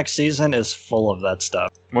coming next season is full of that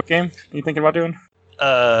stuff. What game are you thinking about doing?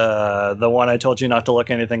 The one I told you not to look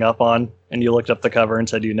anything up on, and you looked up the cover and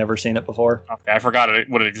said you'd never seen it before. Okay, I forgot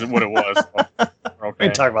what it was. So, okay. We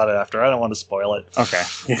can talk about it after. I don't want to spoil it. Okay,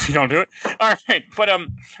 if you don't do it, all right. But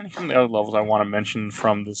some of the other levels I want to mention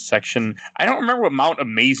from this section, I don't remember what Mount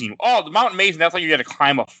Amazing. Oh, the Mount Amazing. That's like you had to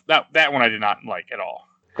climb up. That one I did not like at all.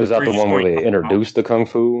 Is that the one where they introduced the kung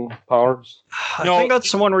fu powers? I think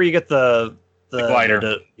that's the one where you get the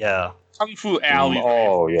glider. Yeah. Kung Fu Alley.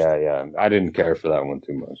 Oh, yeah. I didn't care for that one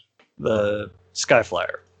too much. The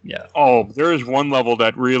Skyflyer. Yeah. Oh, there is one level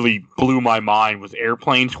that blew my mind was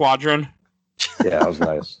Airplane Squadron. Yeah, that was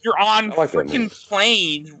nice. You're on freaking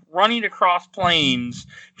planes, running across planes,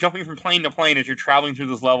 jumping from plane to plane as you're traveling through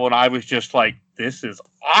this level, and I was just like, this is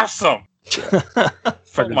awesome.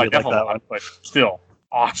 But still,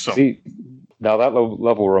 awesome. See, now that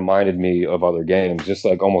level reminded me of other games, just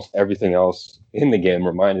like almost everything else in the game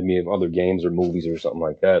reminded me of other games or movies or something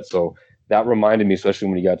like that. So that reminded me, especially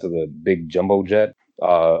when you got to the big jumbo jet,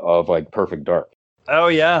 of like Perfect Dark. Oh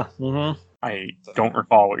yeah. Mm-hmm. I don't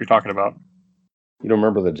recall what you're talking about. You don't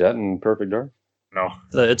remember the jet in Perfect Dark? No.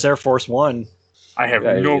 It's Air Force One. I have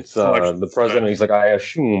no. It's the president. He's like, I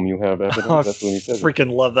assume you have evidence. That's what he said.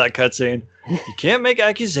 Freaking love that cutscene. You can't make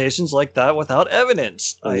accusations like that without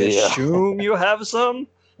evidence. I assume you have some.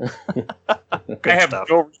 I have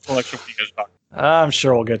no recollection of what you guys talking. I'm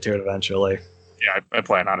sure we'll get to it eventually. Yeah, I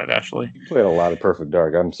plan on it actually. You played a lot of Perfect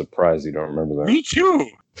Dark. I'm surprised you don't remember that. Me too.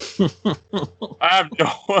 I have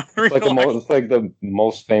no. It's like the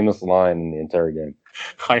most famous line in the entire game.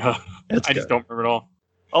 I just don't remember it all.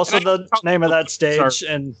 Also, the name of that stage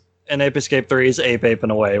in Ape Escape 3 is Ape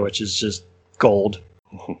Aping Away, which is just gold.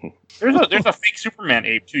 There's a fake Superman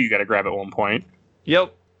ape too. You got to grab at one point.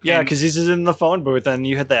 Yep. Yeah, because he's in the phone booth, and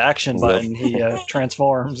you hit the action button. He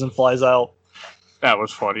transforms and flies out. That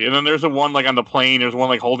was funny. And then there's the one like on the plane. There's one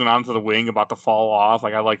like holding onto the wing about to fall off.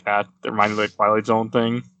 Like I like that. It reminded me of the Twilight Zone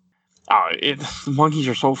thing. The monkeys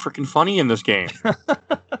are so freaking funny in this game.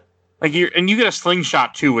 Like you get a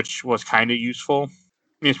slingshot too, which was kind of useful.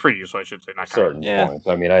 I mean, it's pretty useful, I should say. Not certain points.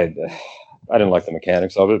 I mean, I didn't like the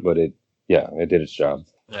mechanics of it, but it did its job.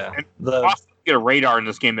 Yeah. And you also get a radar in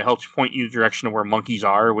this game that helps point you the direction of where monkeys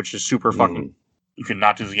are, which is super fucking. You could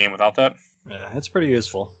not do the game without that. Yeah, it's pretty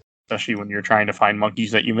useful, especially when you're trying to find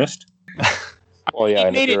monkeys that you missed. Well, yeah,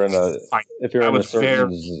 and if you're in a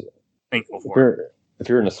certain if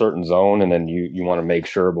you're in a certain zone and then you want to make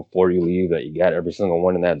sure before you leave that you got every single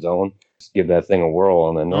one in that zone, just give that thing a whirl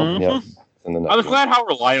and then I was glad how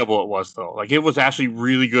reliable it was though. Like it was actually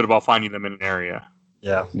really good about finding them in an area.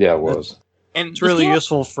 Yeah, it was. And it's really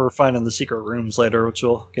useful for finding the secret rooms later, which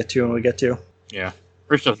we'll get to when we get to. Yeah,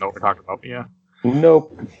 Rich doesn't know what we're talking about, but yeah.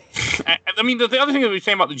 Nope. I mean, the other thing that we were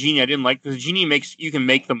saying about the genie, I didn't like because the genie you can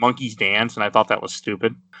make the monkeys dance, and I thought that was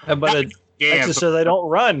stupid. But it makes it so they don't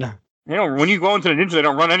run. You know, when you go into the ninja, they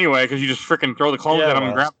don't run anyway because you just freaking throw the clones at them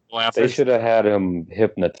and grab them. They should have had him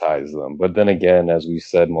hypnotize them, but then again, as we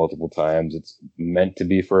said multiple times, it's meant to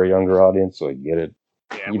be for a younger audience, so I get it.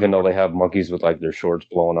 Yeah, even though they have monkeys with like their shorts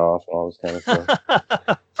blown off and all this kind of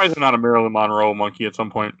stuff. Why is it not a Marilyn Monroe monkey at some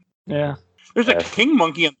point? Yeah. There's a king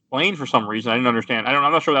monkey on the plane for some reason. I didn't understand.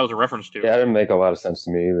 I'm not sure what that was a reference to. Yeah, it didn't make a lot of sense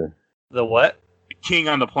to me either. The what? The king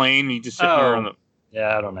on the plane. He just sitting there on the.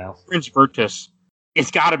 Yeah, I don't know. Prince Bertus.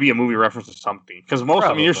 It's got to be a movie reference to something because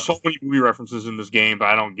there's so many movie references in this game, but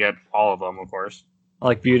I don't get all of them, of course.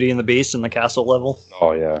 Like Beauty and the Beast and the castle level.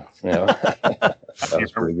 Oh yeah.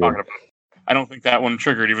 That's pretty good. I don't think that one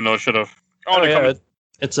triggered, even though it should have.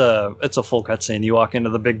 It's a full cutscene. You walk into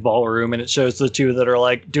the big ballroom and it shows the two that are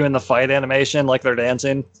like doing the fight animation, like they're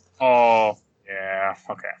dancing. Oh yeah,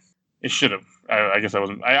 okay. It should have. I guess I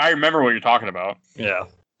wasn't. I remember what you're talking about. Yeah.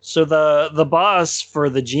 So the boss for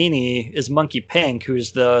the genie is Monkey Pink,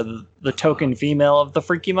 who's the token female of the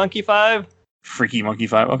Freaky Monkey 5. Freaky Monkey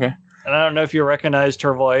 5. Okay. And I don't know if you recognized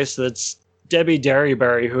her voice. That's Debbie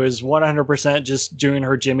Derryberry, who is 100% just doing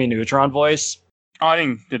her Jimmy Neutron voice. Oh,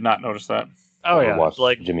 I did not notice that. Oh yeah,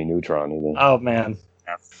 like Jimmy Neutron either. Oh man,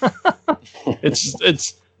 yeah.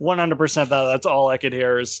 it's 100% that. That's all I could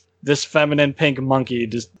hear is this feminine pink monkey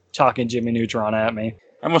just talking Jimmy Neutron at me.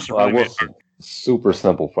 I must have really super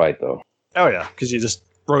simple fight though. Oh yeah, because you just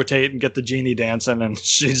rotate and get the genie dancing, and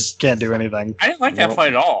she just can't do anything. I didn't like that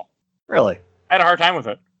fight at all. Really? I had a hard time with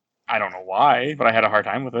it. I don't know why, but I had a hard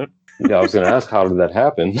time with it. Yeah, I was going to ask, how did that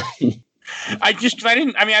happen?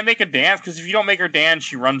 I make her dance because if you don't make her dance,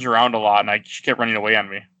 she runs around a lot, and she kept running away on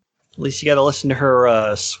me. At least you got to listen to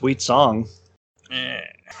her sweet song. It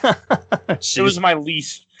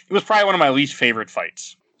was probably one of my least favorite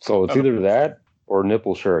fights. So it's either that or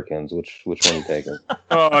nipple shurikens. Which one are you taking?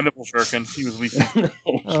 Oh, nipple shurikens. He was least.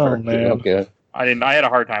 Oh man. Okay. I had a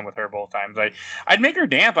hard time with her both times. I'd make her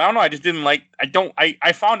dance, but I don't know. I just didn't like.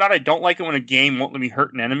 I found out I don't like it when a game won't let me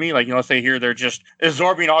hurt an enemy. Like, let's say here they're just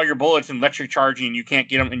absorbing all your bullets and electric charging, and you can't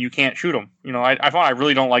get them and you can't shoot them. I found I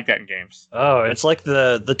really don't like that in games. Oh, it's like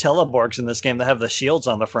the Teleborgs in this game that have the shields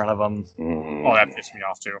on the front of them. Mm-hmm. Oh, that pissed me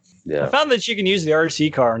off too. Yeah. I found that you can use the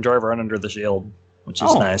RC car and drive around under the shield, which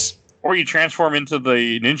is nice. Or you transform into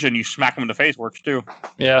the ninja and you smack them in the face. Works too.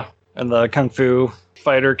 Yeah, and the kung fu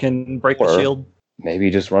fighter can break the shield. Maybe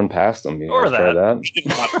just run past them. Or that.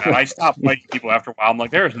 I stopped fighting people after a while. I'm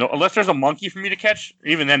like, unless there's a monkey for me to catch,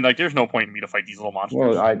 even then, like, there's no point in me to fight these little monsters.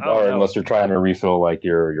 Well, unless you're trying to refill like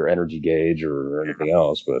your energy gauge or anything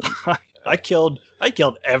else. But I killed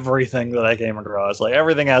everything that I came across. Like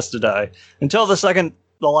everything has to die until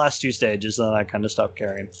the last two stages. Then I kind of stopped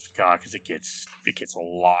caring. God, because it gets a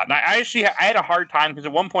lot. And I had a hard time because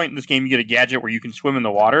at one point in this game you get a gadget where you can swim in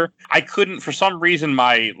the water. I couldn't, for some reason,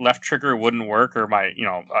 my left trigger wouldn't work, or my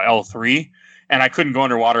L3, and I couldn't go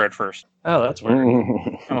underwater at first. Oh, that's weird.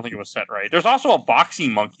 I don't think it was set right. There's also a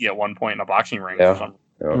boxing monkey at one point in a boxing ring. Yeah.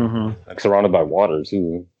 Like surrounded by water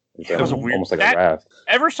too. It was almost like a raft.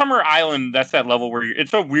 Eversummer Island, that's that level where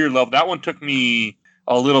it's a weird level. That one took me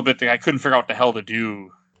a little bit. I couldn't figure out what the hell to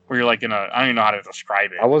do. Where you're like I don't even know how to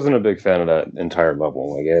describe it. I wasn't a big fan of that entire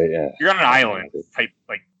level. Like, yeah. You're on an island type,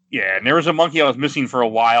 and there was a monkey I was missing for a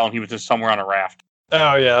while, and he was just somewhere on a raft.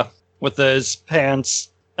 Oh yeah, with his pants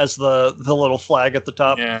as the little flag at the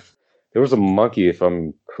top. Yeah, there was a monkey, if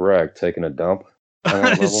I'm correct, taking a dump on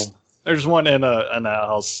that level. There's one in a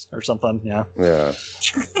house or something. Yeah. Yeah.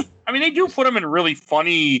 I mean, they do put them in really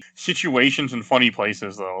funny situations and funny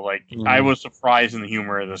places, though. Like, I was surprised in the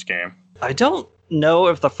humor of this game. I don't know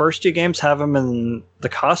if the first two games have them in the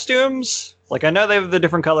costumes. Like, I know they have the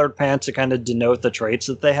different colored pants to kind of denote the traits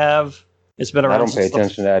that they have. It's been around. I don't pay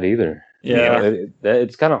attention to that either. Yeah.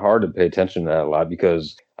 It's kind of hard to pay attention to that a lot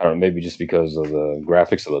because, I don't know, maybe just because of the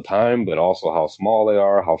graphics of the time, but also how small they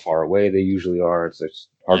are, how far away they usually are. It's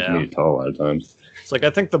Hard for me to tell a lot of times. It's like I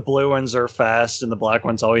think the blue ones are fast and the black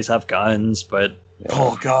ones always have guns, but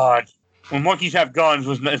Oh God, when monkeys have guns,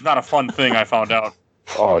 it's not a fun thing. I found out.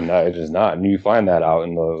 Oh no, it is not. And you find that out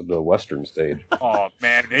in the western stage. Oh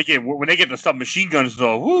man, when they get the submachine guns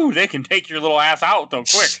though, woo, they can take your little ass out though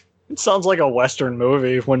quick. it sounds like a Western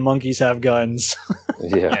movie when monkeys have guns.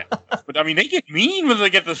 Yeah. But I mean, they get mean when they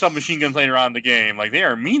get the submachine guns later on in the game. Like they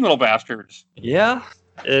are mean little bastards. Yeah,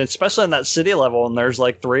 especially in that city level, and there's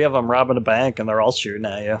like 3 of them robbing a bank, and they're all shooting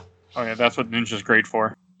at you. Oh yeah, that's what Ninja's great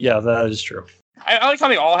for. Yeah, that is true. I like how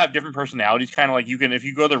they all have different personalities. Kind of like you can, if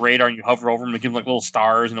you go to the radar and you hover over them, it gives like little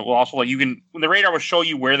stars, and it will also like you can. When the radar will show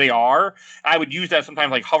you where they are, I would use that sometimes,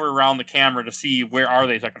 like hover around the camera to see where are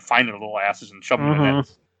they, so I can find their little asses and shove them in the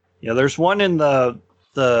net. Yeah, there's one in the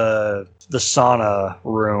sauna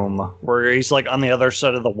room where he's like on the other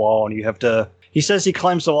side of the wall, and you have to. He says he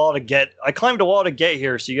climbs the wall to get. I climbed a wall to get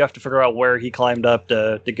here, so you have to figure out where he climbed up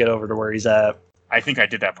to get over to where he's at. I think I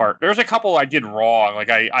did that part. There's a couple I did wrong. Like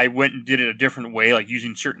I went and did it a different way, like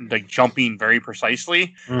using certain like jumping very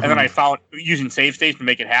precisely, and then I found using save states to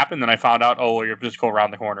make it happen. Then I found out, oh, you're just go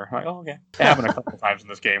around the corner. I'm like, oh, okay, it happened a couple times in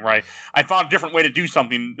this game, right? I found a different way to do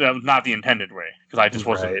something that was not the intended way because I just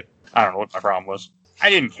wasn't. Right. I don't know what my problem was. I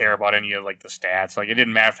didn't care about any of like the stats. Like it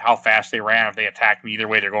didn't matter how fast they ran. If they attacked me, either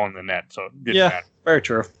way, they're going in the net. So it didn't matter. Very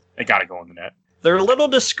true. They got to go in the net. Their little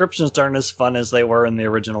descriptions aren't as fun as they were in the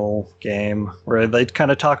original game, where they kind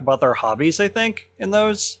of talk about their hobbies, I think, in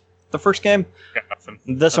the first game. Got nothing.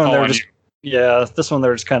 This one, they're just, this one,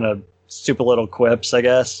 they're just kind of stupid little quips, I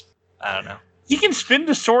guess. I don't know. He can spin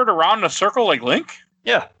the sword around in a circle like Link?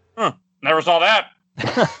 Yeah. Huh. Never saw that.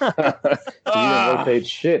 You didn't rotate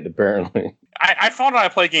shit, apparently. I found out I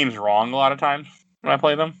play games wrong a lot of times when I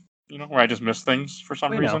play them. You know, where I just miss things for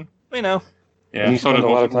some reason. We know. Yeah, and you spend a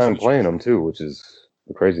lot of time playing them too, which is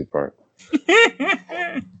the crazy part.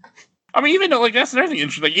 I mean, even though, like, that's another thing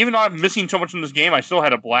interesting. Like, even though I'm missing so much in this game, I still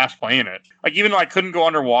had a blast playing it. Like, even though I couldn't go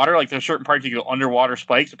underwater, like, there's certain parts you go underwater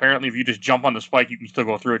spikes. Apparently, if you just jump on the spike, you can still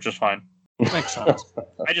go through it just fine. Makes sense.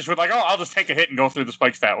 I just would like, I'll just take a hit and go through the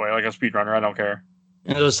spikes that way, like a speedrunner. I don't care.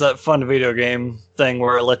 It was that fun video game thing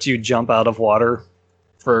where it lets you jump out of water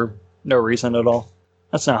for no reason at all.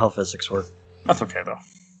 That's not how physics work. That's okay, though.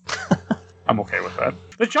 I'm okay with that.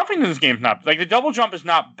 The jumping in this game is not... Like, the double jump is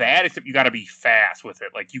not bad, except you got to be fast with it.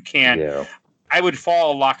 Like, you can't... Yeah. I would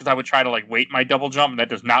fall a lot because I would try to, like, wait my double jump, and that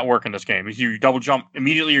does not work in this game. Either you double jump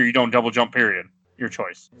immediately or you don't double jump, period. Your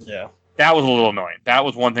choice. Yeah. That was a little annoying. That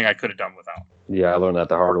was one thing I could have done without. Yeah, I learned that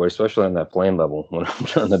the hard way, especially on that plane level when I'm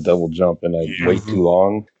trying to double jump and I wait too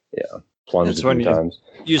long. Yeah, plunge a few times.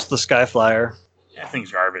 Use the Skyflyer. That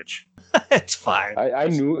thing's garbage. It's fine. I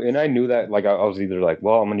knew that. Like I was either like,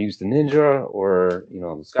 well, I'm gonna use the Ninja or the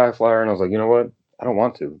Skyflyer, and I was like, you know what? I don't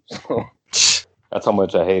want to. So that's how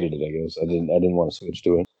much I hated it. I guess I didn't want to switch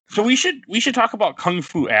to it. So we should talk about Kung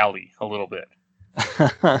Fu Alley a little bit.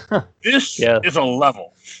 This is a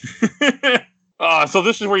level. So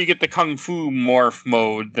this is where you get the Kung Fu morph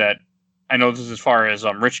mode that I know this is as far as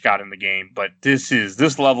Rich got in the game, but this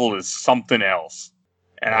level is something else.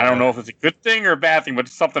 And I don't know if it's a good thing or a bad thing, but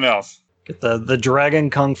it's something else. Get the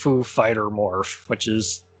Dragon Kung Fu Fighter morph, which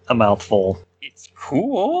is a mouthful. It's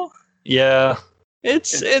cool. Yeah.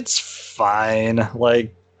 It's fine.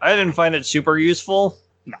 Like, I didn't find it super useful.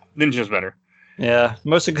 No, Ninja's better. Yeah,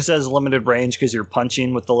 mostly because it has limited range because you're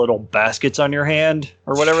punching with the little baskets on your hand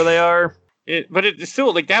or whatever they are. But it's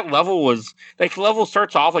still like that level was like the level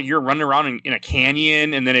starts off like you're running around in a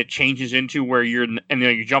canyon, and then it changes into where you're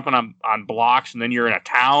jumping on blocks, and then you're in a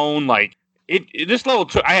town. Like this level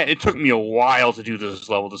it took me a while to do this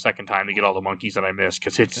level the second time to get all the monkeys that I missed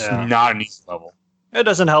because it's not an easy level. It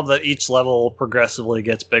doesn't help that each level progressively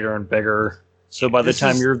gets bigger and bigger. So by the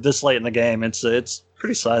time you're this late in the game, it's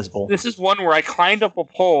pretty sizable. This is one where I climbed up a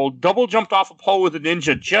pole, double jumped off a pole with a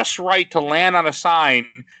ninja just right to land on a sign,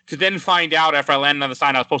 to then find out after I landed on the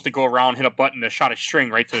sign I was supposed to go around, hit a button that shot a string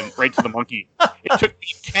right to the monkey. It took me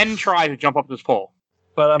 10 tries to jump up this pole.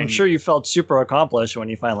 But I'm sure you felt super accomplished when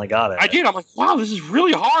you finally got it. I did. I'm like, wow, this is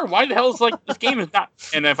really hard. Why the hell is this game is not...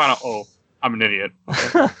 And then I found out, oh, I'm an idiot.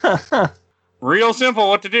 Okay. Real simple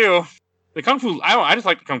what to do. The Kung Fu, I just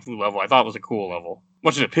like the Kung Fu level. I thought it was a cool level.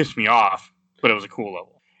 Much as it pissed me off, but it was a cool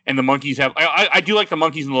level. And the monkeys have, I do like the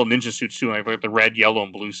monkeys in little ninja suits too, like the red, yellow,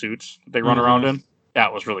 and blue suits that they run around in.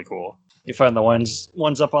 That was really cool. You find the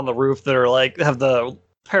ones up on the roof that are like, have the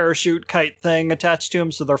parachute kite thing attached to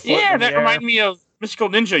them, so they're floating in the air. Reminded me of Mystical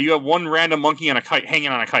Ninja. You have one random monkey on a kite, hanging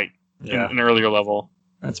on a kite in an earlier level.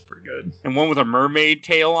 That's pretty good. And one with a mermaid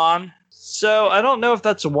tail on. So I don't know if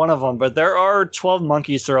that's one of them, but there are 12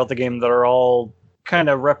 monkeys throughout the game that are all kind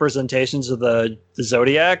of representations of the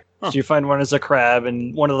Zodiac. Huh. So you find one as a crab,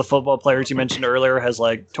 and one of the football players you mentioned earlier has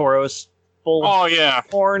like Tauros bull Oh yeah.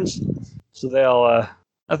 horns. So they all, I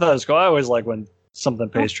thought it was cool. I always like when something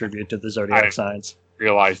pays tribute to the Zodiac signs.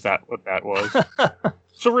 Realized that what that was.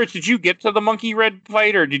 So, Rich, did you get to the monkey red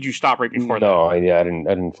fight, or did you stop right before that? No, I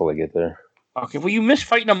didn't fully get there. Okay, well, you missed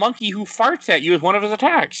fighting a monkey who farts at you as one of his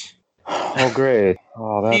attacks. Oh, great.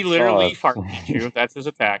 Oh, that He literally sucks. farts at you. That's his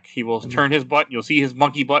attack. He will turn his butt, and you'll see his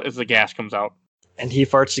monkey butt as the gas comes out. And he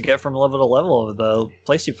farts to get from level to level of the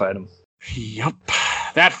place you fight him. Yup.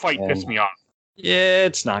 That fight pissed me off. Yeah,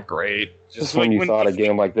 it's not great. Just when you thought a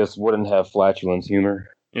game like this wouldn't have flatulence humor.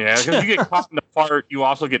 Yeah, because you get caught in the fart, you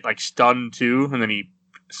also get like stunned too, and then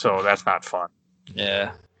so that's not fun.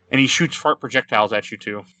 Yeah. And he shoots fart projectiles at you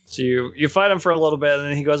too. So you fight him for a little bit, and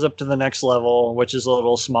then he goes up to the next level, which is a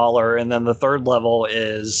little smaller, and then the third level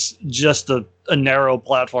is just a narrow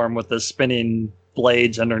platform with the spinning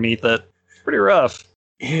blades underneath it. Pretty rough.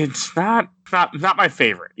 It's not my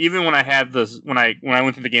favorite. Even when I had this, when I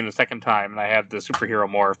went through the game the second time and I had the superhero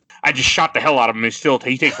morph, I just shot the hell out of him.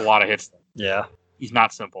 He takes a lot of hits. Yeah. He's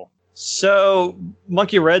not simple. So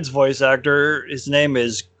Monkey Red's voice actor, his name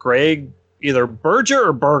is Greg, either Berger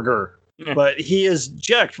or Berger, but he is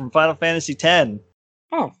Jack from Final Fantasy X.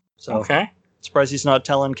 Oh, so okay. Surprised he's not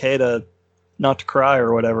telling Kay not to cry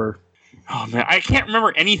or whatever. Oh man, I can't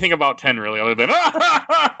remember anything about 10 really, other than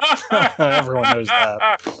everyone knows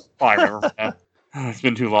that. Oh, I remember that. It's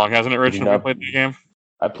been too long, hasn't it, Rich? Since I played the game.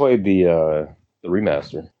 I played the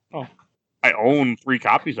remaster. Oh, I own 3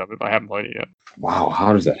 copies of it, but I haven't played it yet. Wow,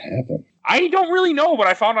 how does that happen? I don't really know, but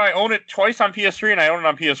I found I own it twice on PS3 and I own it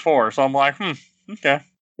on PS4, so I'm like, okay.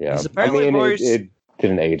 Yeah, He's apparently it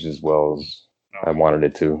didn't age as well as I wanted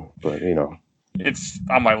it to, but It's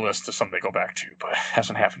on my list to someday go back to, but it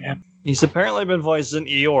hasn't happened yet. He's apparently been voicing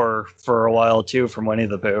Eeyore for a while too, from Winnie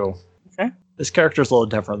the Pooh. Okay. This character's a little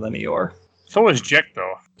different than Eeyore. So is Jet,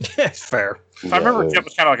 though. Fair. I remember Jet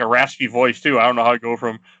was kind of like a raspy voice, too. I don't know how to go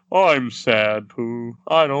from, I'm sad, Pooh.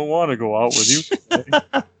 I don't want to go out with you today.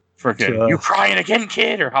 Freaking, you crying again,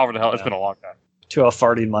 kid? Or however the hell. It's been a long time. To a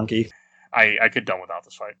farting monkey. I could done without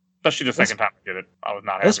this fight. Especially the second time I did it. I was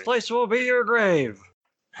not happy. This place will be your grave.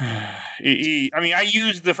 I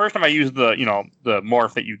used the first time I used the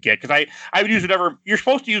morph that you get, because I would use whatever you're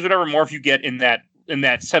supposed to use, whatever morph you get in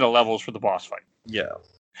that set of levels for the boss fight. Yeah.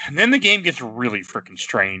 And then the game gets really freaking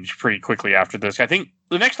strange pretty quickly after this. I think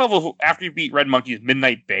the next level after you beat Red Monkey is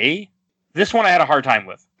Midnight Bay. This one I had a hard time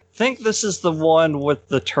with. I think this is the one with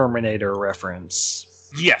the Terminator reference.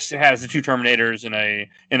 Yes, it has the 2 Terminators in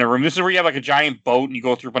a room. This is where you have like a giant boat and you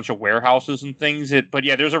go through a bunch of warehouses and things. But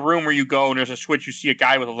yeah, there's a room where you go and there's a switch. You see a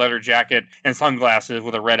guy with a leather jacket and sunglasses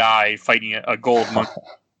with a red eye fighting a gold monkey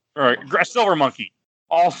or a silver monkey,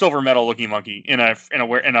 all silver metal looking monkey in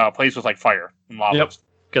a place with like fire and lava. Yep.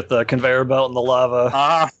 Get the conveyor belt and the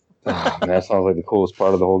lava. That sounds like the coolest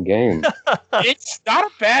part of the whole game. It's not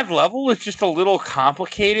a bad level. It's just a little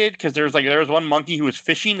complicated because there was one monkey who was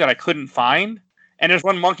fishing that I couldn't find. And there's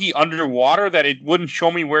one monkey underwater that it wouldn't show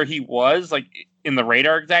me where he was, like in the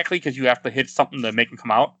radar exactly, because you have to hit something to make him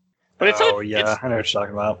come out. But I know what you're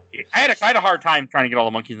talking about. I had a hard time trying to get all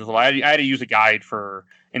the monkeys in this level. I had to use a guide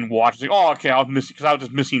and watch. Like, okay, I was missing because I was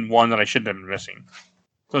just missing one that I shouldn't have been missing.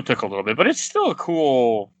 So it took a little bit, but it's still a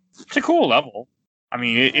cool level. I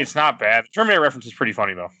mean, it's not bad. The Terminator reference is pretty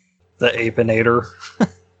funny though. The Apinator.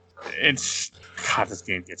 God, this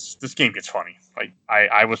game gets funny. Like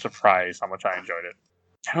I was surprised how much I enjoyed it.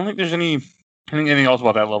 I don't think there's anything else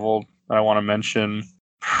about that level that I want to mention.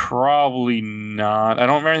 Probably not. I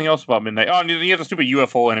don't remember anything else about Midnight. Oh, and you have the stupid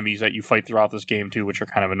UFO enemies that you fight throughout this game too, which are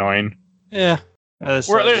kind of annoying. Yeah. I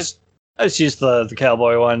just use the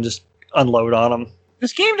cowboy one, just unload on them.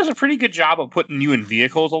 This game does a pretty good job of putting you in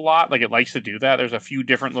vehicles a lot. Like, it likes to do that. There's a few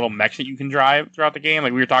different little mechs that you can drive throughout the game.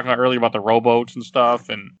 Like, we were talking about earlier about the rowboats and stuff,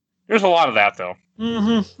 and there's a lot of that, though.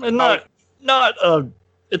 Mm-hmm. And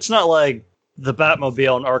it's not like the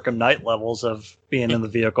Batmobile and Arkham Knight levels of being in the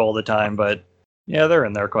vehicle all the time, but yeah, they're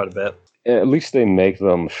in there quite a bit. At least they make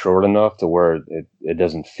them short enough to where it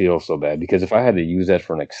doesn't feel so bad. Because if I had to use that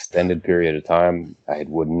for an extended period of time, I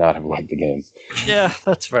would not have liked the game. Yeah,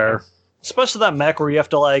 that's fair. Especially that mech where you have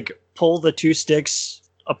to like pull the 2 sticks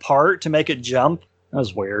apart to make it jump. That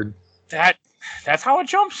was weird. That's how it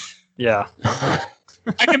jumps? Yeah.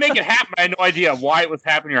 I can make it happen. I had no idea why it was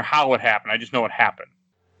happening or how it happened. I just know it happened.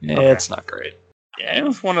 Yeah, okay. It's not great. Yeah, it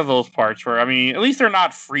was one of those parts where, I mean, at least they're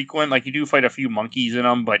not frequent. Like, you do fight a few monkeys in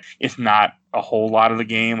them, but it's not a whole lot of the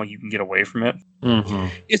game. Like, you can get away from it. Mm-hmm.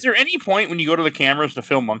 Is there any point when you go to the cameras to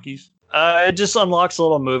film monkeys? It just unlocks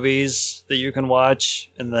little movies that you can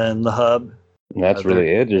watch, and then the hub. And that's really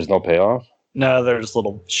it? There's no payoff? No, there's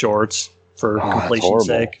little shorts for completion's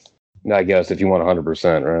sake. I guess if you want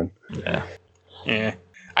 100%, right? Yeah. Yeah.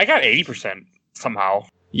 I got 80% somehow.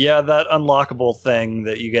 Yeah, that unlockable thing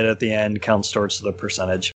that you get at the end counts towards the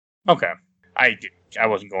percentage. Okay. I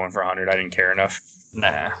wasn't going for 100. I didn't care enough.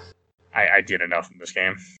 Nah. I did enough in this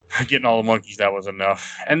game. Getting all the monkeys, that was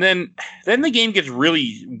enough. And then the game gets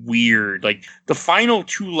really weird. Like, the final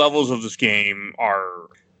 2 levels of this game are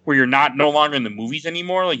where you're no longer in the movies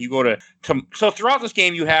anymore. Like, you go to so throughout this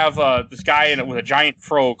game, you have this guy with a giant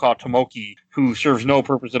fro called Tomoki, who serves no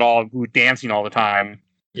purpose at all, who's dancing all the time.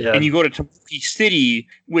 Yeah. And you go to Tomoki City,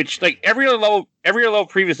 which, like, every other level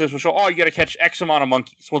previous to this will show, you got to catch X amount of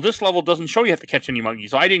monkeys. Well, this level doesn't show you have to catch any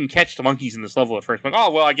monkeys, so I didn't catch the monkeys in this level at first. I'm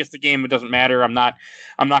like, I guess the game, it doesn't matter. I'm not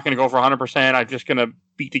going to go for 100%. I'm just going to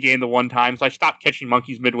beat the game the one time. So I stopped catching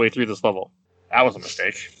monkeys midway through this level. That was a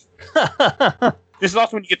mistake. This is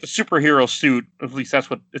also when you get the superhero suit. At least is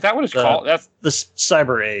that what it's called? That's the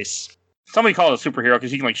Cyber Ace. Somebody called it a superhero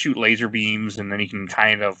because he can, like, shoot laser beams and then he can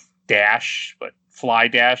kind of dash, but fly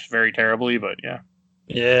dash very terribly, but yeah.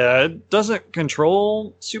 Yeah, it doesn't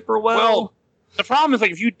control super well. Well, the problem is,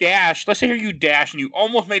 like, if you dash, let's say you dash and you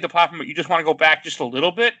almost made the platform, but you just want to go back just a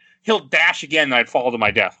little bit, he'll dash again and I'd fall to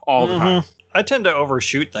my death all the time. I tend to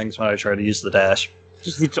overshoot things when I try to use the dash.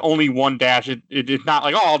 Just it's only one dash. It's not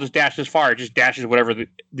like, I'll just dash this far. It just dashes whatever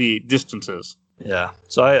the distance is. Yeah,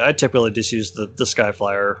 so I typically just use the Sky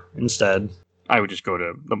Flyer instead. I would just go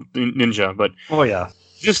to the Ninja, but oh yeah.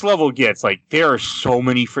 This level gets, like, there are so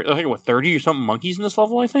many, I think, 30 or something monkeys in this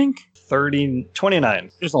level, I think?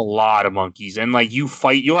 29. There's a lot of monkeys. And, like, you'll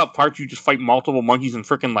have parts you just fight multiple monkeys in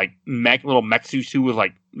freaking, like, little mech suits who was,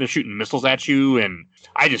 like, they're shooting missiles at you, and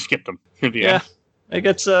I just skipped them. Yeah. It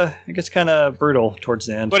gets kind of brutal towards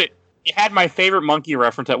the end. But it had my favorite monkey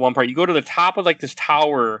reference at one part. You go to the top of, like, this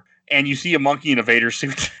tower, and you see a monkey in a Vader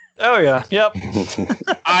suit. Oh, yeah. Yep.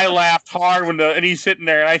 I laughed hard and he's sitting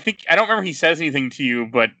there, and I don't remember he says anything to you,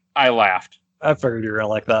 but I laughed. I figured you were going to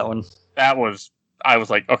like that one. I was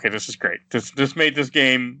like, okay, this is great. This made this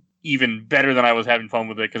game even better than I was having fun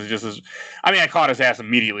with it, because it just is. I mean, I caught his ass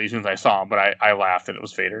immediately as soon as I saw him, but I laughed that it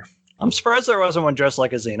was Vader. I'm surprised there wasn't one dressed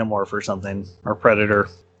like a Xenomorph or something, or Predator.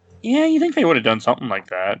 Yeah, you think they would have done something like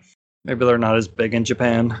that. Maybe they're not as big in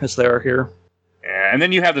Japan as they are here. Yeah, and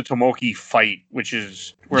then you have the Tomoki fight, which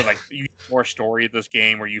is where, like, you get more story of this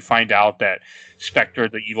game, where you find out that Spectre,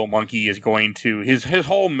 the evil monkey, is going to his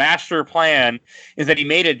whole master plan is that he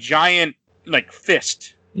made a giant, like,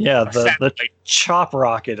 fist. Yeah, the chop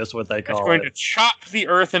rocket is what they call it. It's going to chop the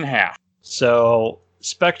Earth in half. So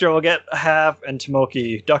Spectre will get half, and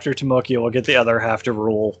Dr. Tomoki will get the other half to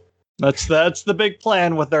rule. That's the big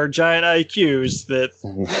plan with their giant IQs, that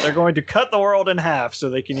they're going to cut the world in half so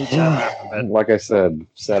they can each have half of it. Like I said,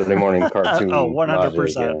 Saturday morning cartoon.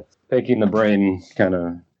 100%. Picking the brain kind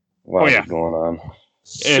of going on.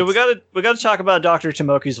 So we got to talk about Dr.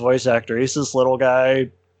 Tomoki's voice actor. He's this little guy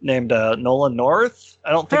named Nolan North. I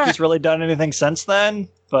don't think he's really done anything since then,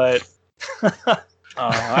 but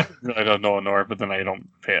I really don't know North, but then I didn't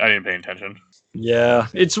pay attention. Yeah,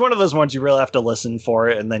 it's one of those ones you really have to listen for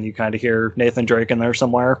it, and then you kind of hear Nathan Drake in there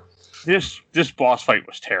somewhere. This boss fight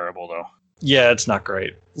was terrible, though. Yeah, it's not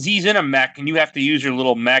great. He's in a mech, and you have to use your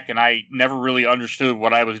little mech, and I never really understood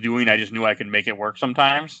what I was doing. I just knew I could make it work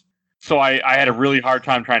sometimes. So I had a really hard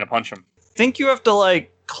time trying to punch him. I think you have to, like,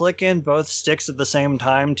 click in both sticks at the same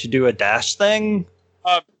time to do a dash thing?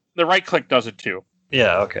 The right click does it, too.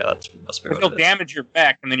 Yeah, okay, must be what it'll damage your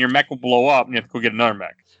mech, and then your mech will blow up, and you have to go get another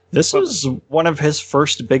mech. This was one of his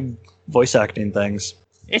first big voice acting things.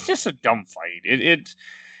 It's just a dumb fight. And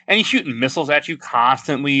he's shooting missiles at you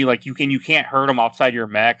constantly. Like, you can't hurt him outside your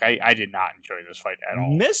mech. I did not enjoy this fight at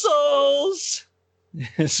all. Missiles!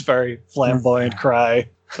 It's very flamboyant cry.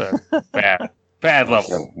 Bad level. I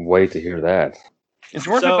can't wait to hear that. It's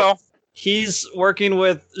worth it, though. He's working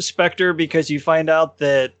with Spectre because you find out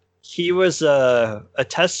that he was a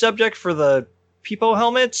test subject for the Peepo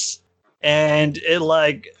helmets, and it,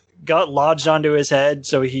 like, got lodged onto his head,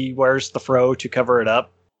 so he wears the fro to cover it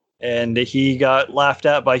up. And he got laughed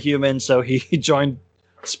at by humans, so he joined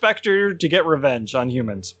Spectre to get revenge on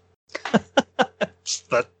humans.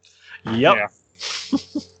 Yep. Yeah.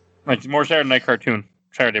 Like, more Saturday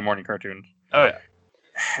morning cartoons. Oh, yeah.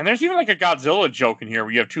 And there's even, like, a Godzilla joke in here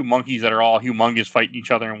where you have two monkeys that are all humongous fighting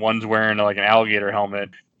each other, and one's wearing, like, an alligator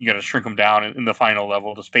helmet. You got to shrink them down in the final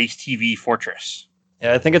level, the Space TV Fortress.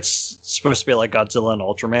 Yeah, I think it's supposed to be like Godzilla and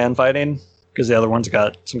Ultraman fighting, because the other one's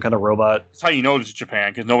got some kind of robot. That's how you know this is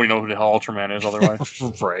Japan, because nobody knows who the hell Ultraman is otherwise.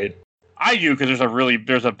 Right. I do, because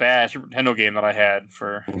there's a bad Super Nintendo game that I had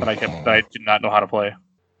that I did not know how to play.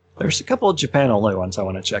 There's a couple of Japan-only ones I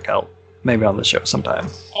want to check out. Maybe on the show sometime.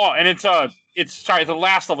 Oh, and it's sorry, the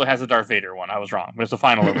last level has a Darth Vader one. I was wrong. But it's the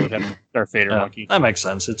final level that has a Darth Vader monkey. That makes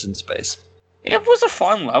sense. It's in space. It was a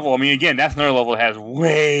fun level. I mean, again, that's another level that has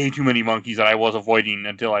way too many monkeys that I was avoiding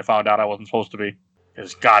until I found out I wasn't supposed to be.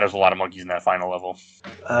 Because, God, there's a lot of monkeys in that final level.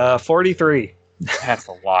 43. That's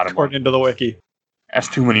a lot of According to the wiki. That's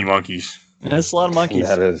too many monkeys. That's a lot of monkeys.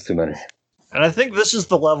 That is too many. And I think this is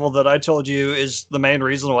the level that I told you is the main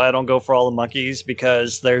reason why I don't go for all the monkeys,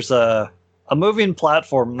 because there's a moving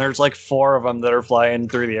platform. There's like 4 of them that are flying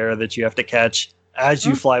through the air that you have to catch as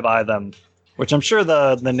you fly by them, which I'm sure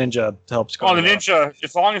the ninja helps. Oh, the ninja,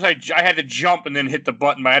 as long as I had to jump and then hit the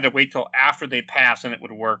button, but I had to wait till after they pass and it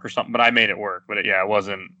would work or something, but I made it work. But it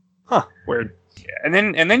wasn't. Huh, weird. Yeah, and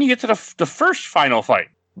then you get to the first final fight.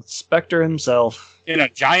 Spectre himself. In a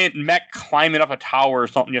giant mech climbing up a tower or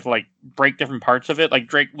something, you have to like break different parts of it, like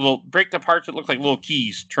break the parts that look like little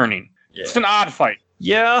keys turning. Yeah. It's an odd fight.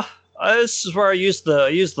 Yeah, this is where I use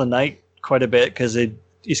the knight quite a bit because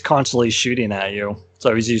he's constantly shooting at you,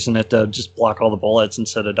 so he's using it to just block all the bullets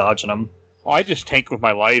instead of dodging them. Well, I just tanked with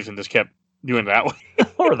my lives and just kept doing that way.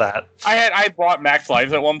 Or that. I bought max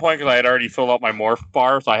lives at one point because I had already filled out my morph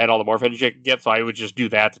bar, so I had all the morph energy I could get, so I would just do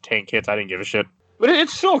that to tank hits. I didn't give a shit. But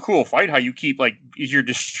it's still a cool fight how you keep, like, you're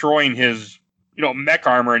destroying his, mech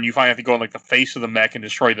armor, and you finally have to go in, like, the face of the mech and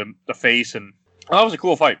destroy the face, and that was a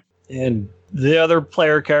cool fight. And the other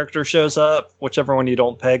player character shows up, whichever one you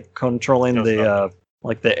don't peg, controlling the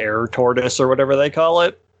air tortoise or whatever they call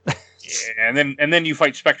it. Yeah, and then you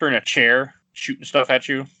fight Spectre in a chair, shooting stuff at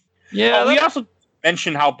you. Yeah. We also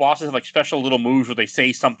mentioned how bosses have, like, special little moves where they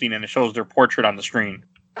say something and it shows their portrait on the screen.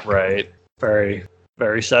 Right. Very,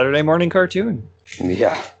 very Saturday morning cartoon.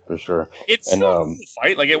 Yeah, for sure. It's still a cool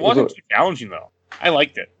fight. Like, it wasn't too challenging, though. I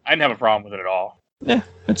liked it. I didn't have a problem with it at all. Yeah,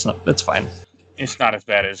 it's fine. It's not as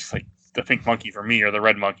bad as, like, the pink monkey for me or the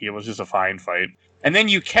red monkey. It was just a fine fight. And then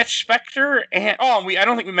you catch Spectre, and I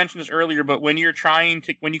don't think we mentioned this earlier, but when you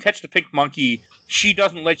catch the pink monkey, she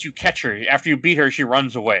doesn't let you catch her. After you beat her, she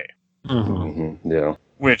runs away. Mm-hmm. Yeah.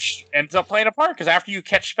 Which ends up playing a part, because after you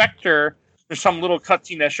catch Spectre, there's some little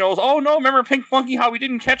cutscene that shows, oh no, remember Pink Monkey, how we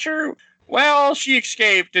didn't catch her? Well, she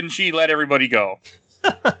escaped and she let everybody go.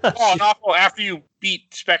 And also, after you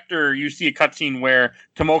beat Spectre, you see a cutscene where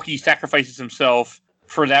Tomoki sacrifices himself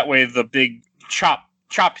for that way the big chop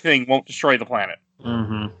thing won't destroy the planet.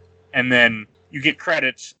 Mm-hmm. And then you get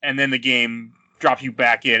credits, and then the game drops you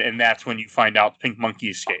back in, and that's when you find out Pink Monkey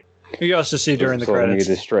escaped. You also see during the credits. So when you get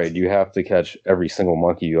this straight, you have to catch every single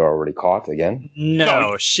monkey you already caught again?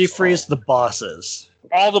 No, she frees the bosses.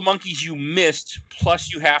 All the monkeys you missed,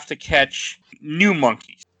 plus you have to catch new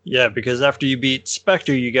monkeys. Yeah, because after you beat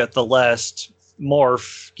Spectre, you get the last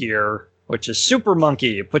morph gear, which is Super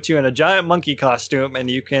Monkey. It puts you in a giant monkey costume, and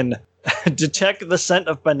you can detect the scent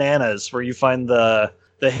of bananas, where you find the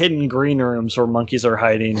hidden green rooms where monkeys are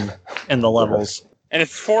hiding in the levels. And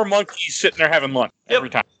it's 4 monkeys sitting there having lunch every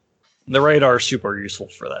time. The radar is super useful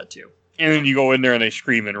for that, too. And then you go in there and they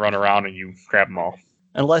scream and run around and you grab them all.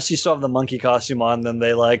 Unless you still have the monkey costume on, then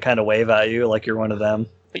they kind of wave at you like you're one of them.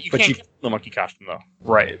 But you can't get the monkey costume, though.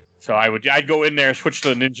 Right. So I'd go in there, switch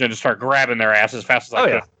to the ninja, and start grabbing their ass as fast as I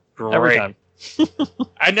could. Yeah. Great. Every time.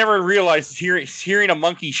 I never realized hearing a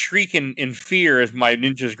monkey shriek in fear as my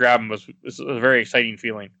ninjas grab him was a very exciting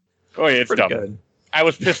feeling. Oh, yeah, it's pretty dumb. Good. I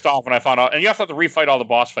was pissed off when I found out. And you also have to refight all the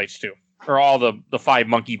boss fights, too. Or all the 5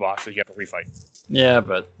 monkey bosses you have to refight. Yeah,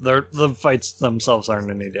 but the fights themselves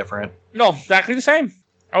aren't any different. No, exactly the same.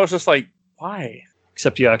 I was just like, why?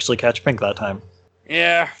 Except you actually catch Pink that time.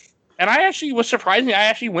 Yeah. And I actually was surprising. I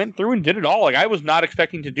actually went through and did it all. Like, I was not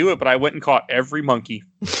expecting to do it, but I went and caught every monkey.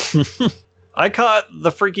 I caught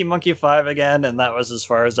the Freaky Monkey 5 again, and that was as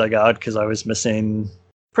far as I got, because I was missing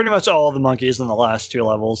pretty much all the monkeys in the last 2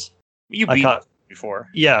 levels. You beat before.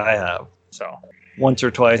 Yeah, I have. So once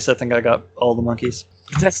or twice, I think I got all the monkeys.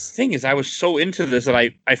 That's the thing, is I was so into this that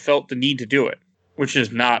I felt the need to do it, which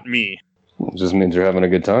is not me. It just means you're having a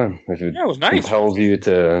good time. If it was nice. compels you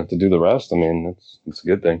to do the rest, I mean, it's a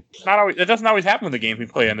good thing. It doesn't always happen with the games we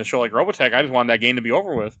play on the show, like Robotech. I just wanted that game to be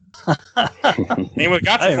over with. Name what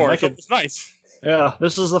got you for it, so it was nice. Yeah,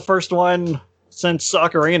 this is the first one since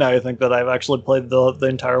Ocarina, I think, that I've actually played the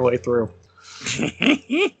entire way through.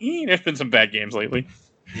 There's been some bad games lately.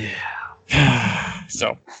 Yeah.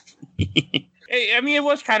 So, I mean, it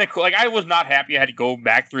was kind of cool. Like, I was not happy I had to go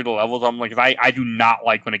back through the levels. I'm like, I do not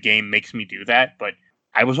like when a game makes me do that, but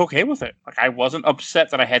I was okay with it. Like, I wasn't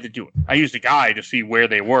upset that I had to do it. I used a guide to see where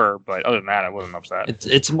they were, but other than that, I wasn't upset.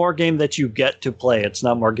 It's more game that you get to play. It's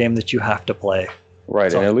not more game that you have to play.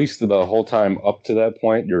 Right, and at least the whole time up to that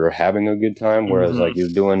point, you're having a good time. Whereas, like, you're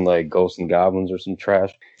doing like Ghosts and Goblins or some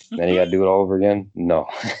trash, then you got to do it all over again. No,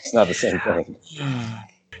 it's not the same thing.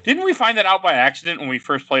 Didn't we find that out by accident when we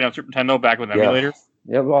first played on Super Nintendo back with emulators?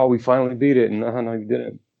 Yeah, well, we finally beat it, and no, you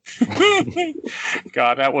didn't.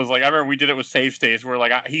 God, that was like, I remember we did it with save states where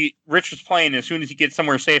like Rich was playing, and as soon as he gets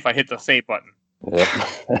somewhere safe, I hit the save button. Yeah.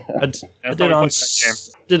 I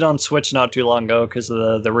did on Switch not too long ago because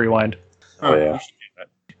of the rewind. Oh, yeah.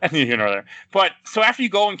 That's neither here nor there. But so after you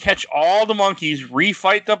go and catch all the monkeys,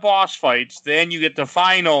 refight the boss fights, then you get the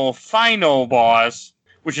final boss,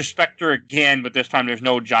 which is Spectre again, but this time there's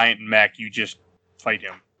no giant mech. You just fight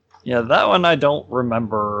him. Yeah, that one I don't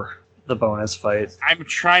remember the bonus fight. I'm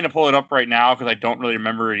trying to pull it up right now because I don't really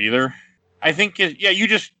remember it either. I think he's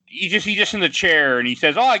just in the chair and he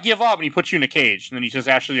says, "Oh, I give up," and he puts you in a cage, and then he says,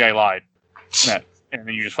 "Actually, I lied." And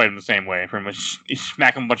then you just fight him the same way. Pretty much, you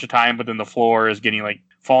smack him a bunch of times, but then the floor is getting like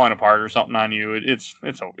falling apart or something on you. It's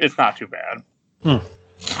not too bad.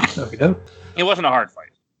 There we go. It wasn't a hard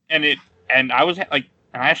fight, and I was like,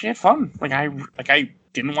 I actually had fun. I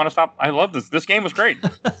didn't want to stop. I love this. This game was great.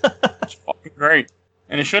 It's fucking great,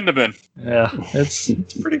 and it shouldn't have been. Yeah, it's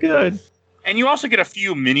pretty good. And you also get a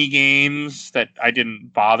few mini games that I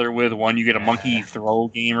didn't bother with. One, you get a monkey throw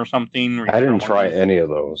game or something. I didn't try any of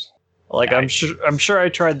those. Like I'm sure I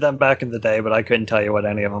tried them back in the day, but I couldn't tell you what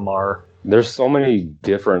any of them are. There's so many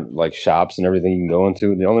different like shops and everything you can go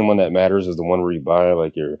into. The only one that matters is the one where you buy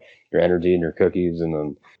like your energy and your cookies. And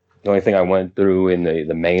then the only thing I went through in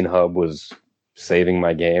the main hub was saving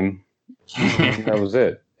my game. That was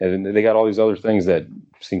it. And they got all these other things that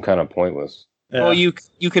seem kind of pointless. Yeah. Well, you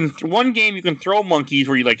can one game you can throw monkeys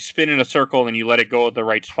where you like spin in a circle and you let it go at the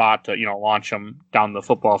right spot to launch them down the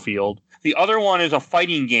football field. The other one is a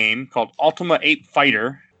fighting game called Ultima Ape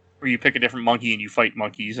Fighter, where you pick a different monkey and you fight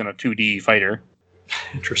monkeys in a 2D fighter.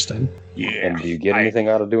 Interesting. Yeah. And do you get anything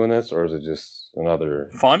out of doing this, or is it just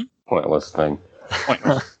another fun, pointless thing?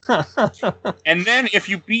 Pointless. And then if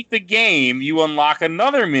you beat the game, you unlock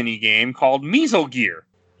another mini game called Meso Gear.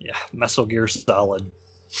 Yeah, Meso Gear Solid.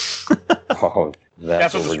 Oh,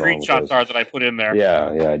 that's what the screenshots are that I put in there.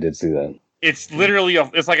 Yeah, I did see that. It's literally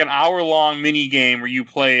it's like an hour-long mini game where you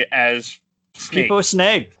play as Snake. Peepo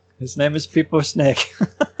Snake. His name is Peepo Snake.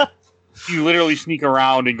 You literally sneak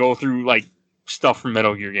around and go through like stuff from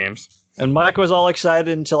Metal Gear games. And Mike was all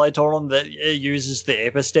excited until I told him that it uses the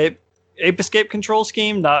Ape Escape control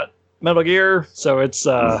scheme, not Metal Gear. So it's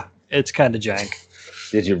kind of jank.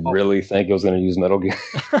 Did you really think it was going to use Metal Gear?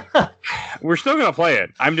 We're still going to play it.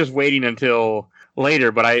 I'm just waiting until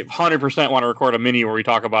later, but I 100% want to record a mini where we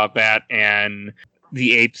talk about that and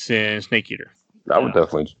the apes in Snake Eater. I would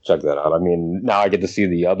definitely check that out. I mean, now I get to see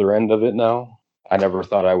the other end of it now. I never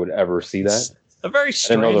thought I would ever see that. It's a very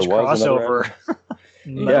strange crossover.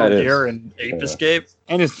 Metal Gear and Ape Escape.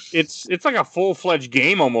 And it's like a full-fledged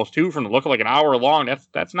game almost, too, from the look of like an hour long.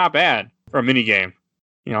 That's not bad for a mini game.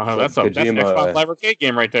 That's an Xbox Live Arcade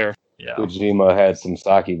game right there. Yeah. Kojima had some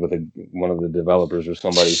sake with one of the developers or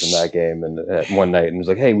somebody from that game, and one night, and was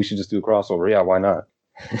like, "Hey, we should just do a crossover." Yeah, why not?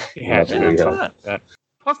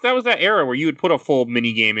 Plus, that was that era where you would put a full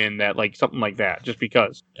mini game in that, like something like that, just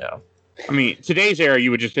because. Yeah. I mean, today's era, it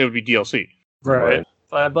would be DLC. Right.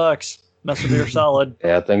 $5. Metal Gear Solid.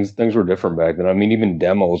 Yeah, things were different back then. I mean, even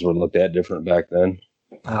demos were looked at different back then.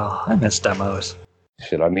 Oh, I miss demos.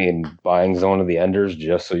 Shit, I mean, buying Zone of the Enders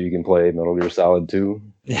just so you can play Metal Gear Solid 2.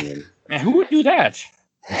 Yeah. Man, who would do that?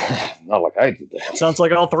 Not like I did that. Sounds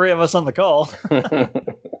like all three of us on the call.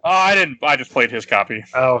 I didn't. I just played his copy.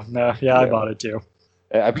 Oh, no. Yeah, I bought it too.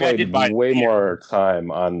 I played way more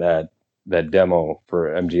time on that demo for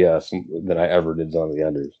MGS than I ever did Zone of the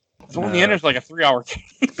Enders. Zone of the Enders is like a 3-hour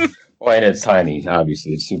game. Well, and it's tiny.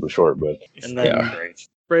 Obviously, it's super short, but and then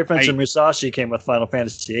Brave Fencer Musashi came with Final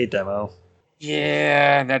Fantasy VIII demo.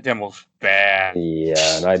 Yeah, that demo's bad.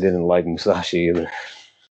 Yeah, and I didn't like Musashi either.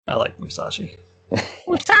 I like Musashi.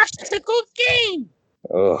 Musashi's a good game.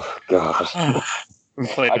 Oh God,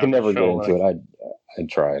 I can never get into it. I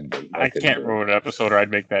tried. But I can't ruin an episode, or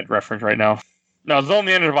I'd make that reference right now. No, Zone of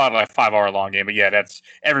the Enders is about like a 5-hour long game, but yeah,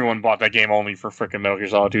 everyone bought that game only for freaking Metal Gear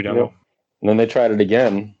Solid 2 demo. Yep. And then they tried it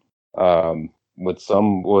again with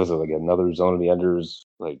another Zone of the Enders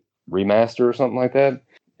like remaster or something like that.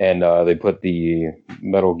 And they put the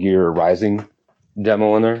Metal Gear Rising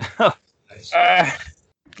demo in there.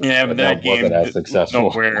 Yeah, but that game wasn't as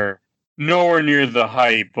successful. Nowhere near the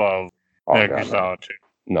hype of Metal Gear Solid 2.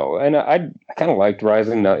 No, and I kind of liked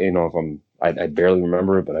Rising. Now, if I barely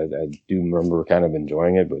remember it, but I do remember kind of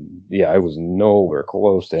enjoying it. But yeah, I was nowhere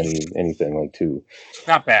close to anything like 2.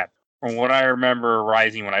 Not bad. From what I remember,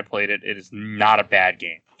 Rising when I played it, it is not a bad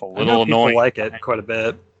game. It's a I know little people annoying. like it quite a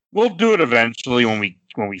bit. We'll do it eventually when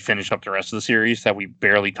we finish up the rest of the series that we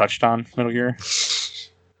barely touched on Metal Gear.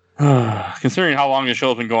 Considering how long the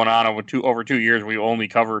show's been going on, over 2 years, we only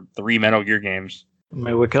covered 3 Metal Gear games. I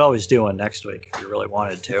mean, we could always do one next week if you really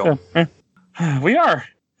wanted to. We are.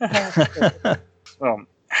 We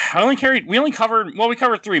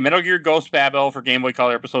covered 3: Metal Gear Ghost Babel for Game Boy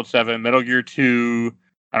Color Episode 7, Metal Gear 2,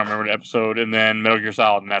 I don't remember the episode, and then Metal Gear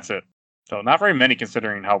Solid, and that's it. So not very many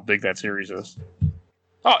considering how big that series is.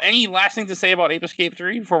 Oh, any last thing to say about Ape Escape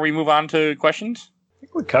 3 before we move on to questions? I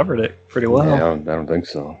think we covered it pretty well. Yeah, I don't think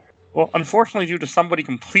so. Well, unfortunately, due to somebody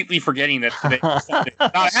completely forgetting that today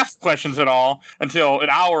not ask questions at all until an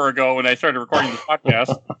hour ago when I started recording this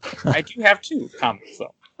podcast, I do have 2 comments,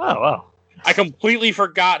 though. Oh, wow. I completely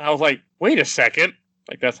forgot. I was like, wait a second.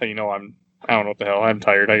 Like, that's how you know I don't know what the hell. I'm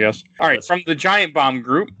tired, I guess. All right, from the Giant Bomb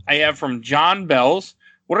group, I have from John Bells.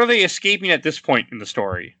 What are they escaping at this point in the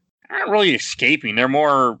story? They're not really escaping. They're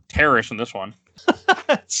more terrorists in this one.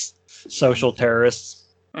 Social terrorists.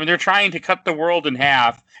 I mean, they're trying to cut the world in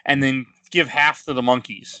half and then give half to the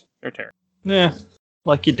monkeys. They're terrorists. Yeah,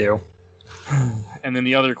 like you do. And then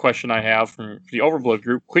the other question I have from the Overblood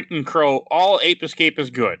group, Quentin Crow, all Ape Escape is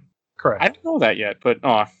good. Correct. I don't know that yet, but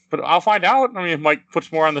I'll find out. I mean, if Mike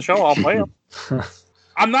puts more on the show, I'll play them.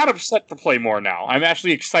 I'm not upset to play more now. I'm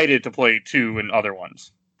actually excited to play 2 and other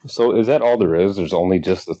ones. So is that all there is? There's only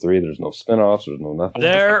just the 3? There's no spin-offs? There's no nothing?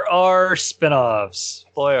 There are spin-offs.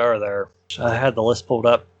 Boy, are there. I had the list pulled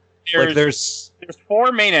up. There's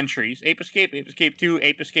 4 main entries: Ape Escape, Ape Escape 2,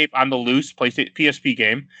 Ape Escape on the Loose, PSP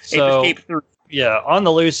game. So, Ape Escape 3. Yeah, On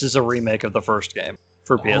the Loose is a remake of the first game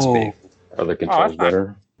for PSP. Are the controls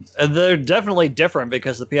better? And they're definitely different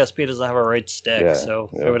because the PSP doesn't have a right stick,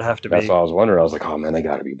 it would have to be. That's what I was wondering. I was like, oh man, they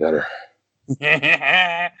got to be better.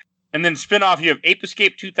 And then spin-off, you have Ape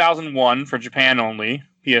Escape 2001 for Japan only,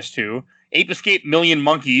 PS2. Ape Escape Million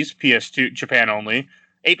Monkeys, PS2, Japan only.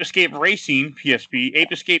 Ape Escape Racing, PSP.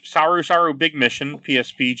 Ape Escape Saru Saru Big Mission,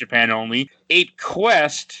 PSP, Japan only. Ape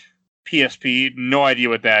Quest, PSP, no idea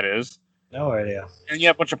what that is. No idea. And you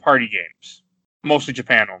have a bunch of party games, mostly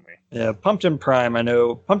Japan only. Yeah, Pumpkin Prime, I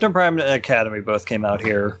know. Pumpkin Prime and Academy both came out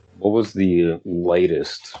here. What was the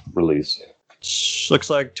latest release? Looks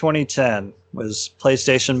like 2010 was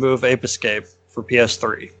PlayStation Move Ape Escape for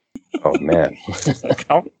PS3. Oh, man.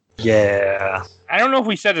 Yeah. I don't know if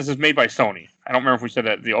we said this is made by Sony. I don't remember if we said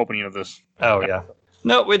that at the opening of this. Oh, yeah.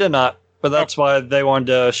 No, we did not. But that's why they wanted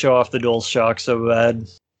to show off the DualShock so bad.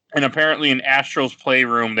 And apparently in Astro's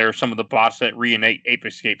Playroom, there are some of the bots that reenact Ape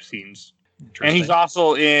Escape scenes. And he's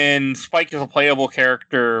also in Spike as a playable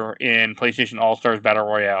character in PlayStation All-Stars Battle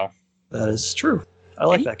Royale. That is true. I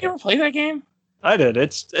like that game. You ever play that game? I did.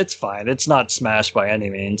 It's fine. It's not Smash by any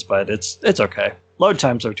means, but it's okay. Load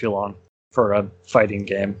times are too long for a fighting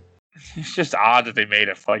game. It's just odd that they made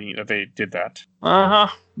a fighting that they did that.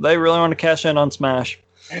 They really want to cash in on Smash.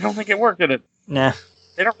 I don't think it worked, did it? Nah.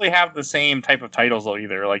 They don't really have the same type of titles though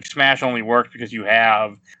either. Like Smash only works because you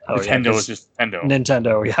have Nintendo is just Nintendo.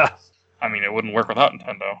 Nintendo, yeah. I mean, it wouldn't work without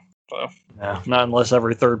Nintendo. So. No, not unless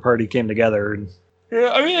every third party came together.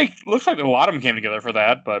 Yeah, I mean, it looks like a lot of them came together for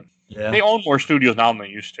that, but yeah. They own more studios now than they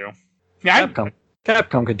used to. Yeah,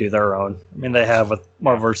 Capcom could do their own. I mean, they have with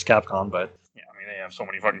Marvel vs. Capcom, but yeah, I mean, they have so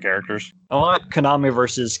many fucking characters. I want Konami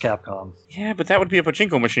versus Capcom. Yeah, but that would be a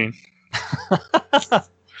pachinko machine.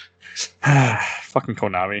 Fucking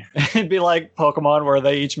Konami. It'd be like Pokemon, where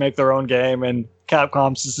they each make their own game, and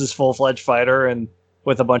Capcom's is this full-fledged fighter, and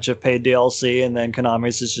with a bunch of paid DLC, and then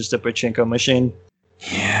Konami's is just a pachinko machine.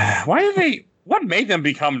 Yeah, why did they? What made them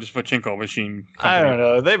become just pachinko machine company? I don't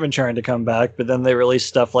know. They've been trying to come back, but then they released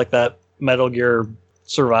stuff like that Metal Gear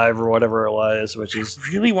Survive or whatever it was, which is...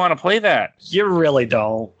 I really want to play that. You really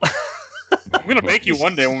don't. I'm going to make you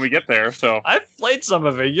one day when we get there, so... I've played some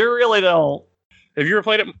of it. You really don't. Have you ever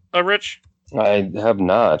played it, Rich? I have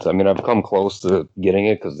not. I mean, I've come close to getting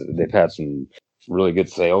it because they've had some really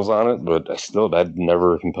good sales on it, but that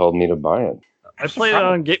never compelled me to buy it. I played it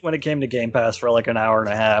on when it came to Game Pass for like an hour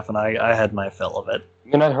and a half, and I had my fill of it. I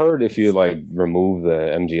mean, I heard if you remove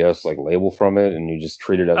the MGS label from it and you just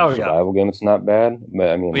treat it as a survival game, it's not bad. But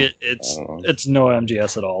I mean, it's no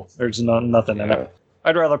MGS at all. There's nothing in it.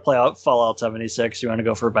 I'd rather play out Fallout 76. You want to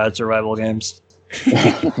go for bad survival games?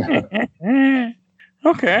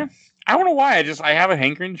 Okay. I don't know why. I have a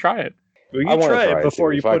hankering to try it. Well, you try it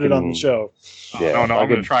before you put it on the show. Yeah, no, I'm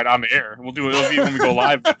going to try it on the air. We'll do it when we go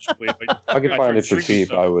live eventually. If I could find it for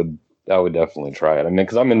cheap, I would definitely try it. I mean,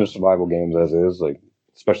 because I'm into survival games as is,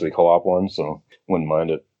 especially co-op ones, so wouldn't mind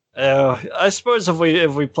it. I suppose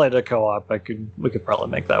if we played a co-op, we could probably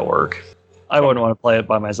make that work. I wouldn't want to play it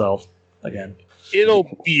by myself again.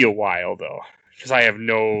 It'll be a while though, because I have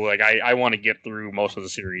I want to get through most of the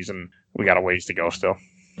series, and we got a ways to go still.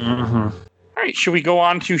 Mm-hmm. All right, should we go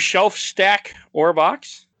on to Shelf, Stack, or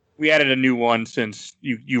Box? We added a new one since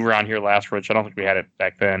you were on here last, Rich. I don't think we had it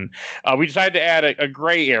back then. We decided to add a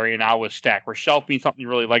gray area now with Stack, where Shelf means something you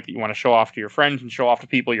really like that you want to show off to your friends and show off to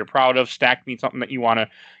people you're proud of. Stack means something that you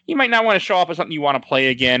might not want to show off as something you want to play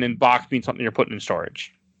again, and Box means something you're putting in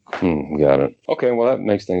storage. Got it. Okay, well, that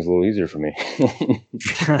makes things a little easier for me.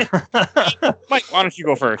 Mike, why don't you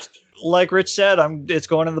go first? Like Rich said, it's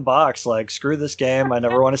going in the box. Like, screw this game. I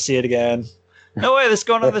never want to see it again. No way, this is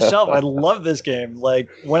going on the shelf. I love this game. Like,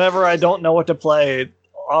 whenever I don't know what to play,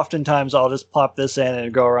 oftentimes I'll just pop this in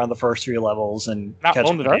and go around the first 3 levels and Not catch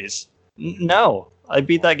Lone these. No, I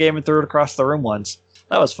beat that game and threw it across the room once.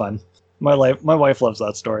 That was fun. My wife loves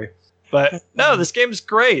that story. But no, this game's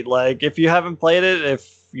great. Like, if you haven't played it,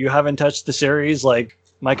 if you haven't touched the series, like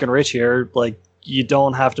Mike and Rich here, like, you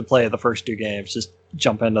don't have to play the first 2 games. Just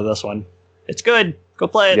jump into this one. It's good. Go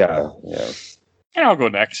play it. Yeah. And I'll go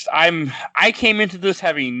next. I came into this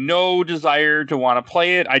having no desire to want to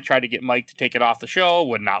play it. I tried to get Mike to take it off the show.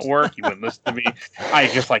 Would not work. He wouldn't listen to me. I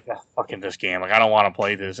just like, fucking this game. Like, I don't want to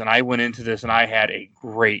play this. And I went into this and I had a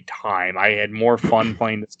great time. I had more fun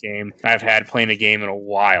playing this game than I've had playing a game in a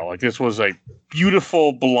while. Like, this was a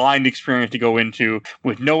beautiful blind experience to go into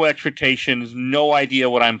with no expectations, no idea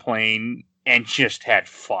what I'm playing, and just had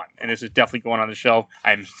fun. And this is definitely going on the shelf.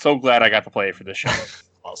 I'm so glad I got to play it for this show.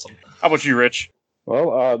 Awesome. How about you, Rich?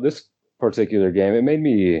 Well, this particular game, it made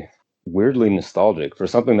me weirdly nostalgic for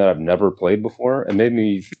something that I've never played before. It made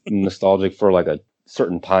me nostalgic for like a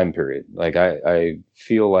certain time period. Like I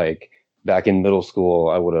feel like back in middle school,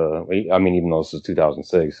 I would have, I mean, even though this is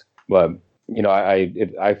 2006, but you know,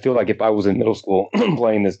 I feel like if I was in middle school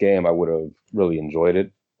playing this game, I would have really enjoyed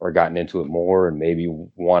it or gotten into it more and maybe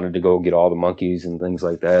wanted to go get all the monkeys and things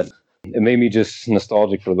like that. It made me just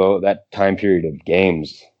nostalgic for that time period of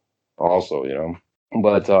games also, you know.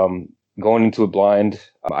 But going into it blind,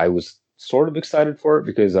 I was sort of excited for it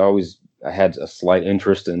because I had a slight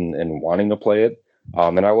interest in wanting to play it,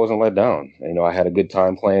 and I wasn't let down. You know, I had a good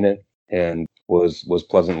time playing it and was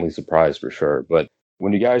pleasantly surprised for sure. But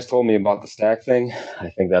when you guys told me about the Stack thing, I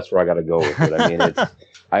think that's where I got to go with it. I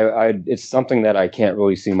mean, it's something that I can't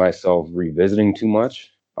really see myself revisiting too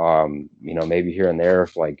much. You know, maybe here and there,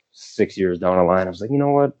 if like 6 years down the line, I was like, you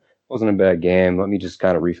know what? Wasn't a bad game. Let me just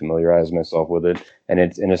kind of refamiliarize myself with it. And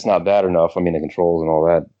it's not bad enough. I mean, the controls and all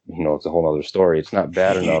that, you know, it's a whole other story. It's not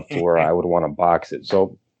bad enough to where I would want to box it.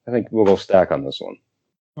 So I think we'll go Stack on this one.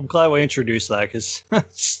 I'm glad we introduced that because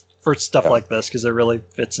for stuff like this, because it really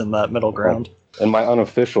fits in that middle ground. And my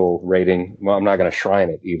unofficial rating, well, I'm not going to shrine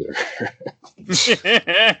it either.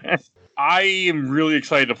 I am really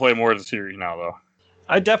excited to play more of the series now, though.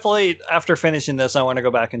 I definitely, after finishing this, I want to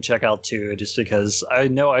go back and check out 2, just because I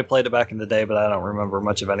know I played it back in the day, but I don't remember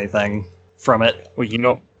much of anything from it. Well, you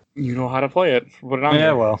know how to play it. Put it on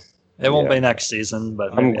there. Well, it won't be next season,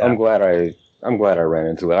 but I'm glad I ran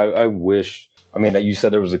into it. I wish. I mean, you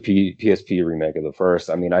said there was a PSP remake of the first.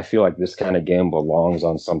 I mean, I feel like this kind of game belongs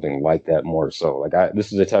on something like that more so. Like,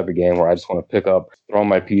 this is a type of game where I just want to pick up, throw on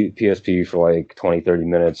my PSP for like 20, 30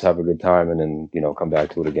 minutes, have a good time, and then, you know, come back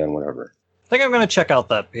to it again whenever. I think I'm going to check out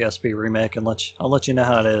that PSP remake and I'll let you know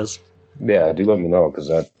how it is. Yeah, do let me know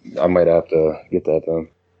because I might have to get that done.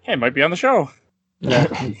 Hey, it might be on the show. Yeah,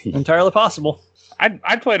 entirely possible.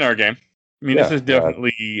 I'd play another game. I mean, this is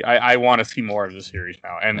definitely. I want to see more of the series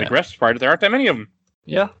now, and the rest part, there aren't that many of them.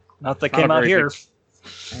 Yeah, not that came out here.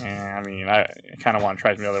 I mean, I kind of want to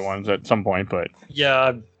try some of the other ones at some point, but yeah,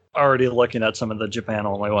 I'm already looking at some of the Japan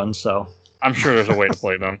only ones, so I'm sure there's a way to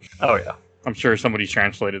play them. Oh yeah. I'm sure somebody's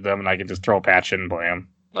translated them, and I can just throw a patch in and play them.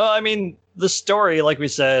 Well, I mean, the story, like we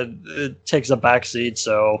said, it takes a backseat,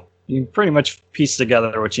 so you can pretty much piece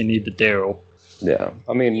together what you need to do. Yeah,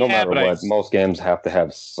 I mean, no matter what, most games have to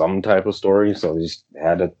have some type of story, so they just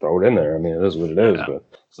had to throw it in there. I mean, it is what it is, but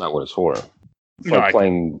it's not what it's for. It's like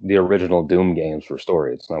playing the original Doom games for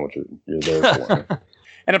story. It's not what you're there for.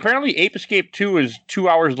 And apparently, Ape Escape 2 is 2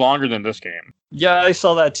 hours longer than this game. Yeah, I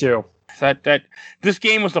saw that too. That this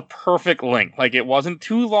game was the perfect length. Like, it wasn't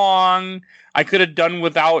too long. I could have done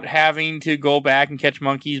without having to go back and catch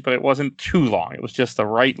monkeys, but it wasn't too long. It was just the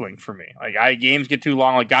right length for me. Like, games get too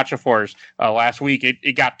long. Like Gotcha Force last week,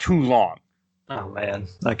 it got too long. Oh man,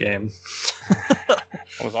 that game.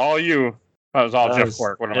 It was all you. That was all Jeff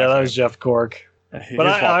Cork. That was Jeff Cork. But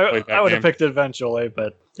I would have picked it eventually.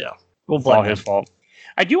 But yeah, we'll blame all his fault.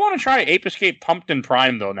 I do want to try Ape Escape Pumpkin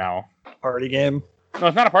Prime though now. Party game. No,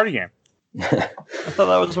 it's not a party game. I thought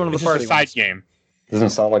that was one of the It's party just a side ones. game.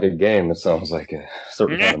 Doesn't sound like a game. It sounds like a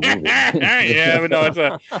certain kind of movie. Yeah, but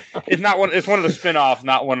no, it's not one. It's one of the spin-offs,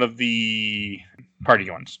 not one of the party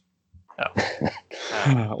ones.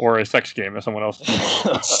 Or a sex game, as someone else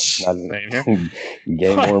is saying here.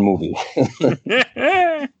 Game or movie.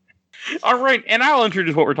 All right, and I'll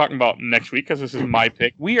introduce what we're talking about next week because this is my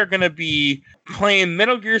pick. We are going to be playing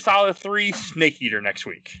Metal Gear Solid 3 Snake Eater next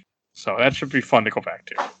week, so that should be fun to go back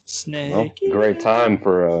to. Snake. Well, great timing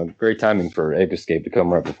for Ape Escape to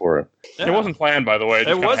come right before it. Yeah. It wasn't planned, by the way.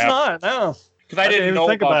 It was not. No. Because I didn't even know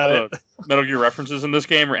think about the Metal Gear references in this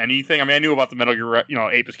game or anything. I mean, I knew about the Metal Gear,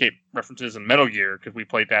 Ape Escape references in Metal Gear because we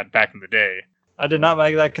played that back in the day. I did not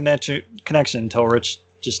make that connection until Rich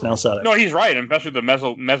just now said it. No, he's right, especially the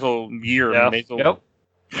Meso Gear. Yeah. Yep.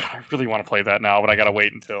 I really want to play that now, but I gotta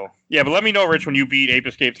wait until. Yeah, but let me know, Rich, when you beat Ape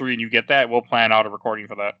Escape 3 and you get that. We'll plan out a recording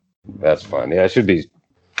for that. That's fine. Yeah, it should be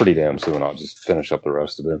pretty damn soon. I'll just finish up the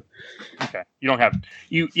rest of it. Okay. You don't have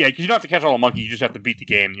because you don't have to catch all the monkeys. You just have to beat the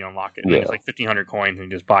game and you unlock it. Yeah. It's like 1,500 coins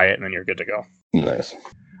and you just buy it and then you're good to go. Nice.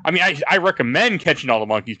 I mean, I recommend catching all the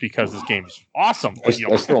monkeys because this game is awesome. But,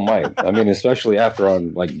 I still might. I mean, especially after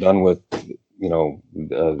I'm like done with,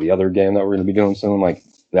 the other game that we're going to be doing soon. Like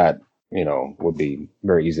that, would be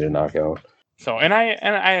very easy to knock out. So, and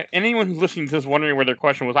anyone who's listening to this wondering where their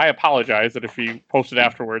question was, I apologize that if you posted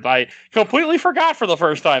afterwards, I completely forgot for the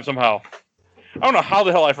first time somehow. I don't know how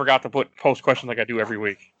the hell I forgot to post questions like I do every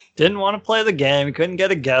week. Didn't want to play the game. Couldn't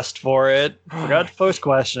get a guest for it. Forgot to post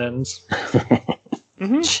questions.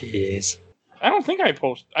 Jeez. I don't think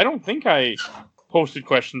I posted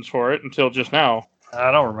questions for it until just now.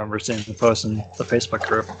 I don't remember seeing the post in the Facebook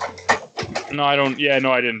group. No, I don't. Yeah,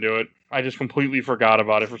 no, I didn't do it. I just completely forgot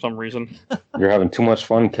about it for some reason. You're having too much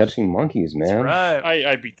fun catching monkeys, man. Right.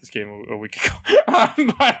 I beat this game a week ago.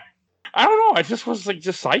 But I don't know. I just was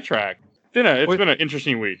just sidetracked. It's been an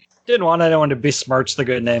interesting week. Didn't want anyone to besmirch the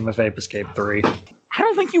good name of Ape Escape 3. I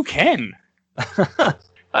don't think you can. There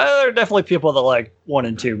are definitely people that like 1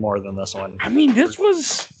 and 2 more than this one. I mean, this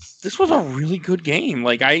was a really good game.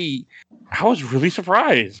 Like I was really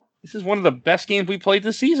surprised. This is one of the best games we played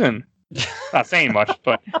this season. Not saying much,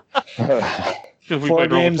 but 4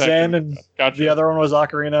 games in, and the other one was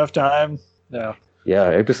Ocarina of Time. Yeah. Yeah,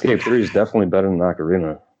 Ape Escape 3 is definitely better than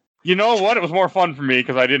Ocarina. You know what? It was more fun for me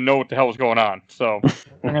because I didn't know what the hell was going on. So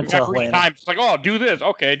I'm gonna tell every Lena. time it's like, oh, do this.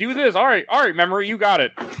 Okay, do this. All right, memory, you got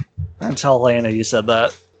it. I'm tell Lena you said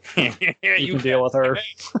that. you You can deal with her.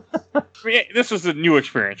 I mean, this was a new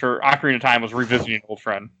experience. Where Ocarina of Time was revisiting an old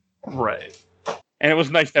friend. Right. And it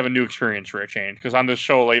was nice to have a new experience for a change. Because on this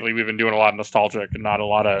show lately, we've been doing a lot of nostalgic and not a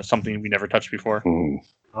lot of something we never touched before.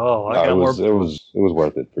 Oh, I No, got it more. was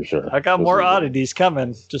worth it for sure. I got This more was- oddities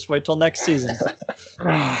coming. Just wait till next season.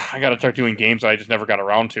 I got to start doing games that I just never got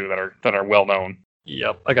around to that are well known.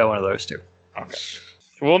 Yep, I got one of those too. Okay.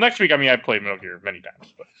 Well, next week, I mean, I played Metal Gear many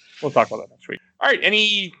times, but we'll talk about that next week. All right.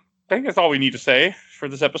 I think that's all we need to say for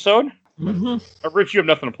this episode. Mm-hmm. Rich, you have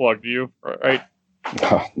nothing to plug, do you? Right?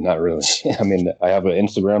 Not really. I mean, I have an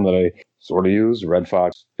Instagram that I sort of use,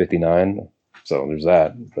 RedFox59. So there's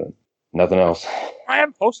that, but nothing else. I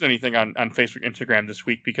haven't posted anything on Facebook, Instagram this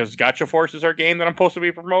week because Gotcha Force is our game that I'm supposed to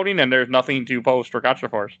be promoting, and there's nothing to post for Gotcha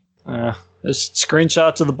Force. Just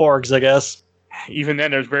screenshots of the Borgs, I guess. Even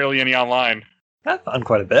then, there's barely any online. I've done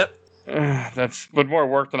quite a bit. That's but more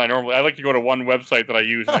work than I normally. I like to go to one website that I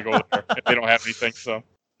use and I go there if they don't have anything. So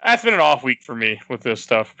that's been an off week for me with this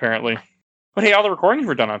stuff, apparently. But hey, all the recordings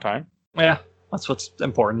were done on time. Yeah, that's what's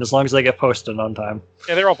important, as long as they get posted on time.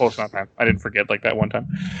 Yeah, they're all posted on time. I didn't forget like that one time.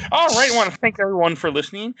 All right, I want to thank everyone for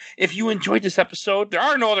listening. If you enjoyed this episode, there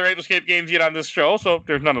are no other Ape Escape games yet on this show, so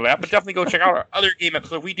there's none of that. But definitely go check out our other game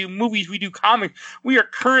episode. We do movies, we do comics. We are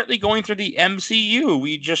currently going through the MCU.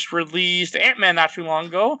 We just released Ant-Man not too long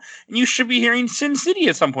ago, and you should be hearing Sin City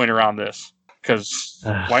at some point around this. Because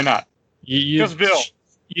why not? Because Bill.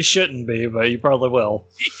 You shouldn't be, but you probably will.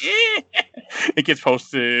 It gets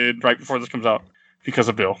posted right before this comes out because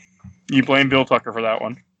of Bill. You blame Bill Tucker for that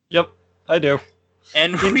one. Yep, I do.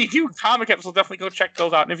 And we do comic episodes. Definitely go check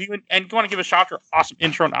those out. And if you want to give a shout out to our awesome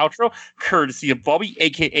intro and outro, courtesy of Bobby,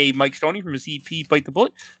 a.k.a. Mike Stoney from his EP, Bite the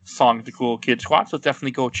Bullet, Song of the Cool Kid Squad. So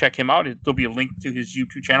definitely go check him out. There'll be a link to his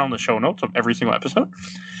YouTube channel in the show notes of every single episode.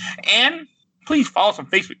 And please follow us on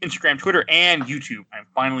Facebook, Instagram, Twitter, and YouTube. I'm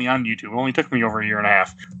finally on YouTube. It only took me over a year and a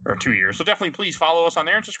half, or 2 years. So definitely please follow us on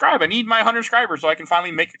there and subscribe. I need my 100 subscribers so I can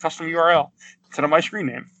finally make a custom URL instead of my screen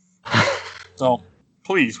name. So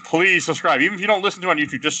please subscribe. Even if you don't listen to it on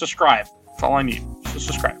YouTube, just subscribe. That's all I need. Just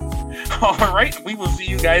subscribe. All right. We will see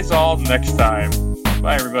you guys all next time.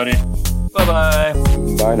 Bye, everybody. Bye-bye.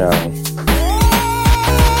 Bye now.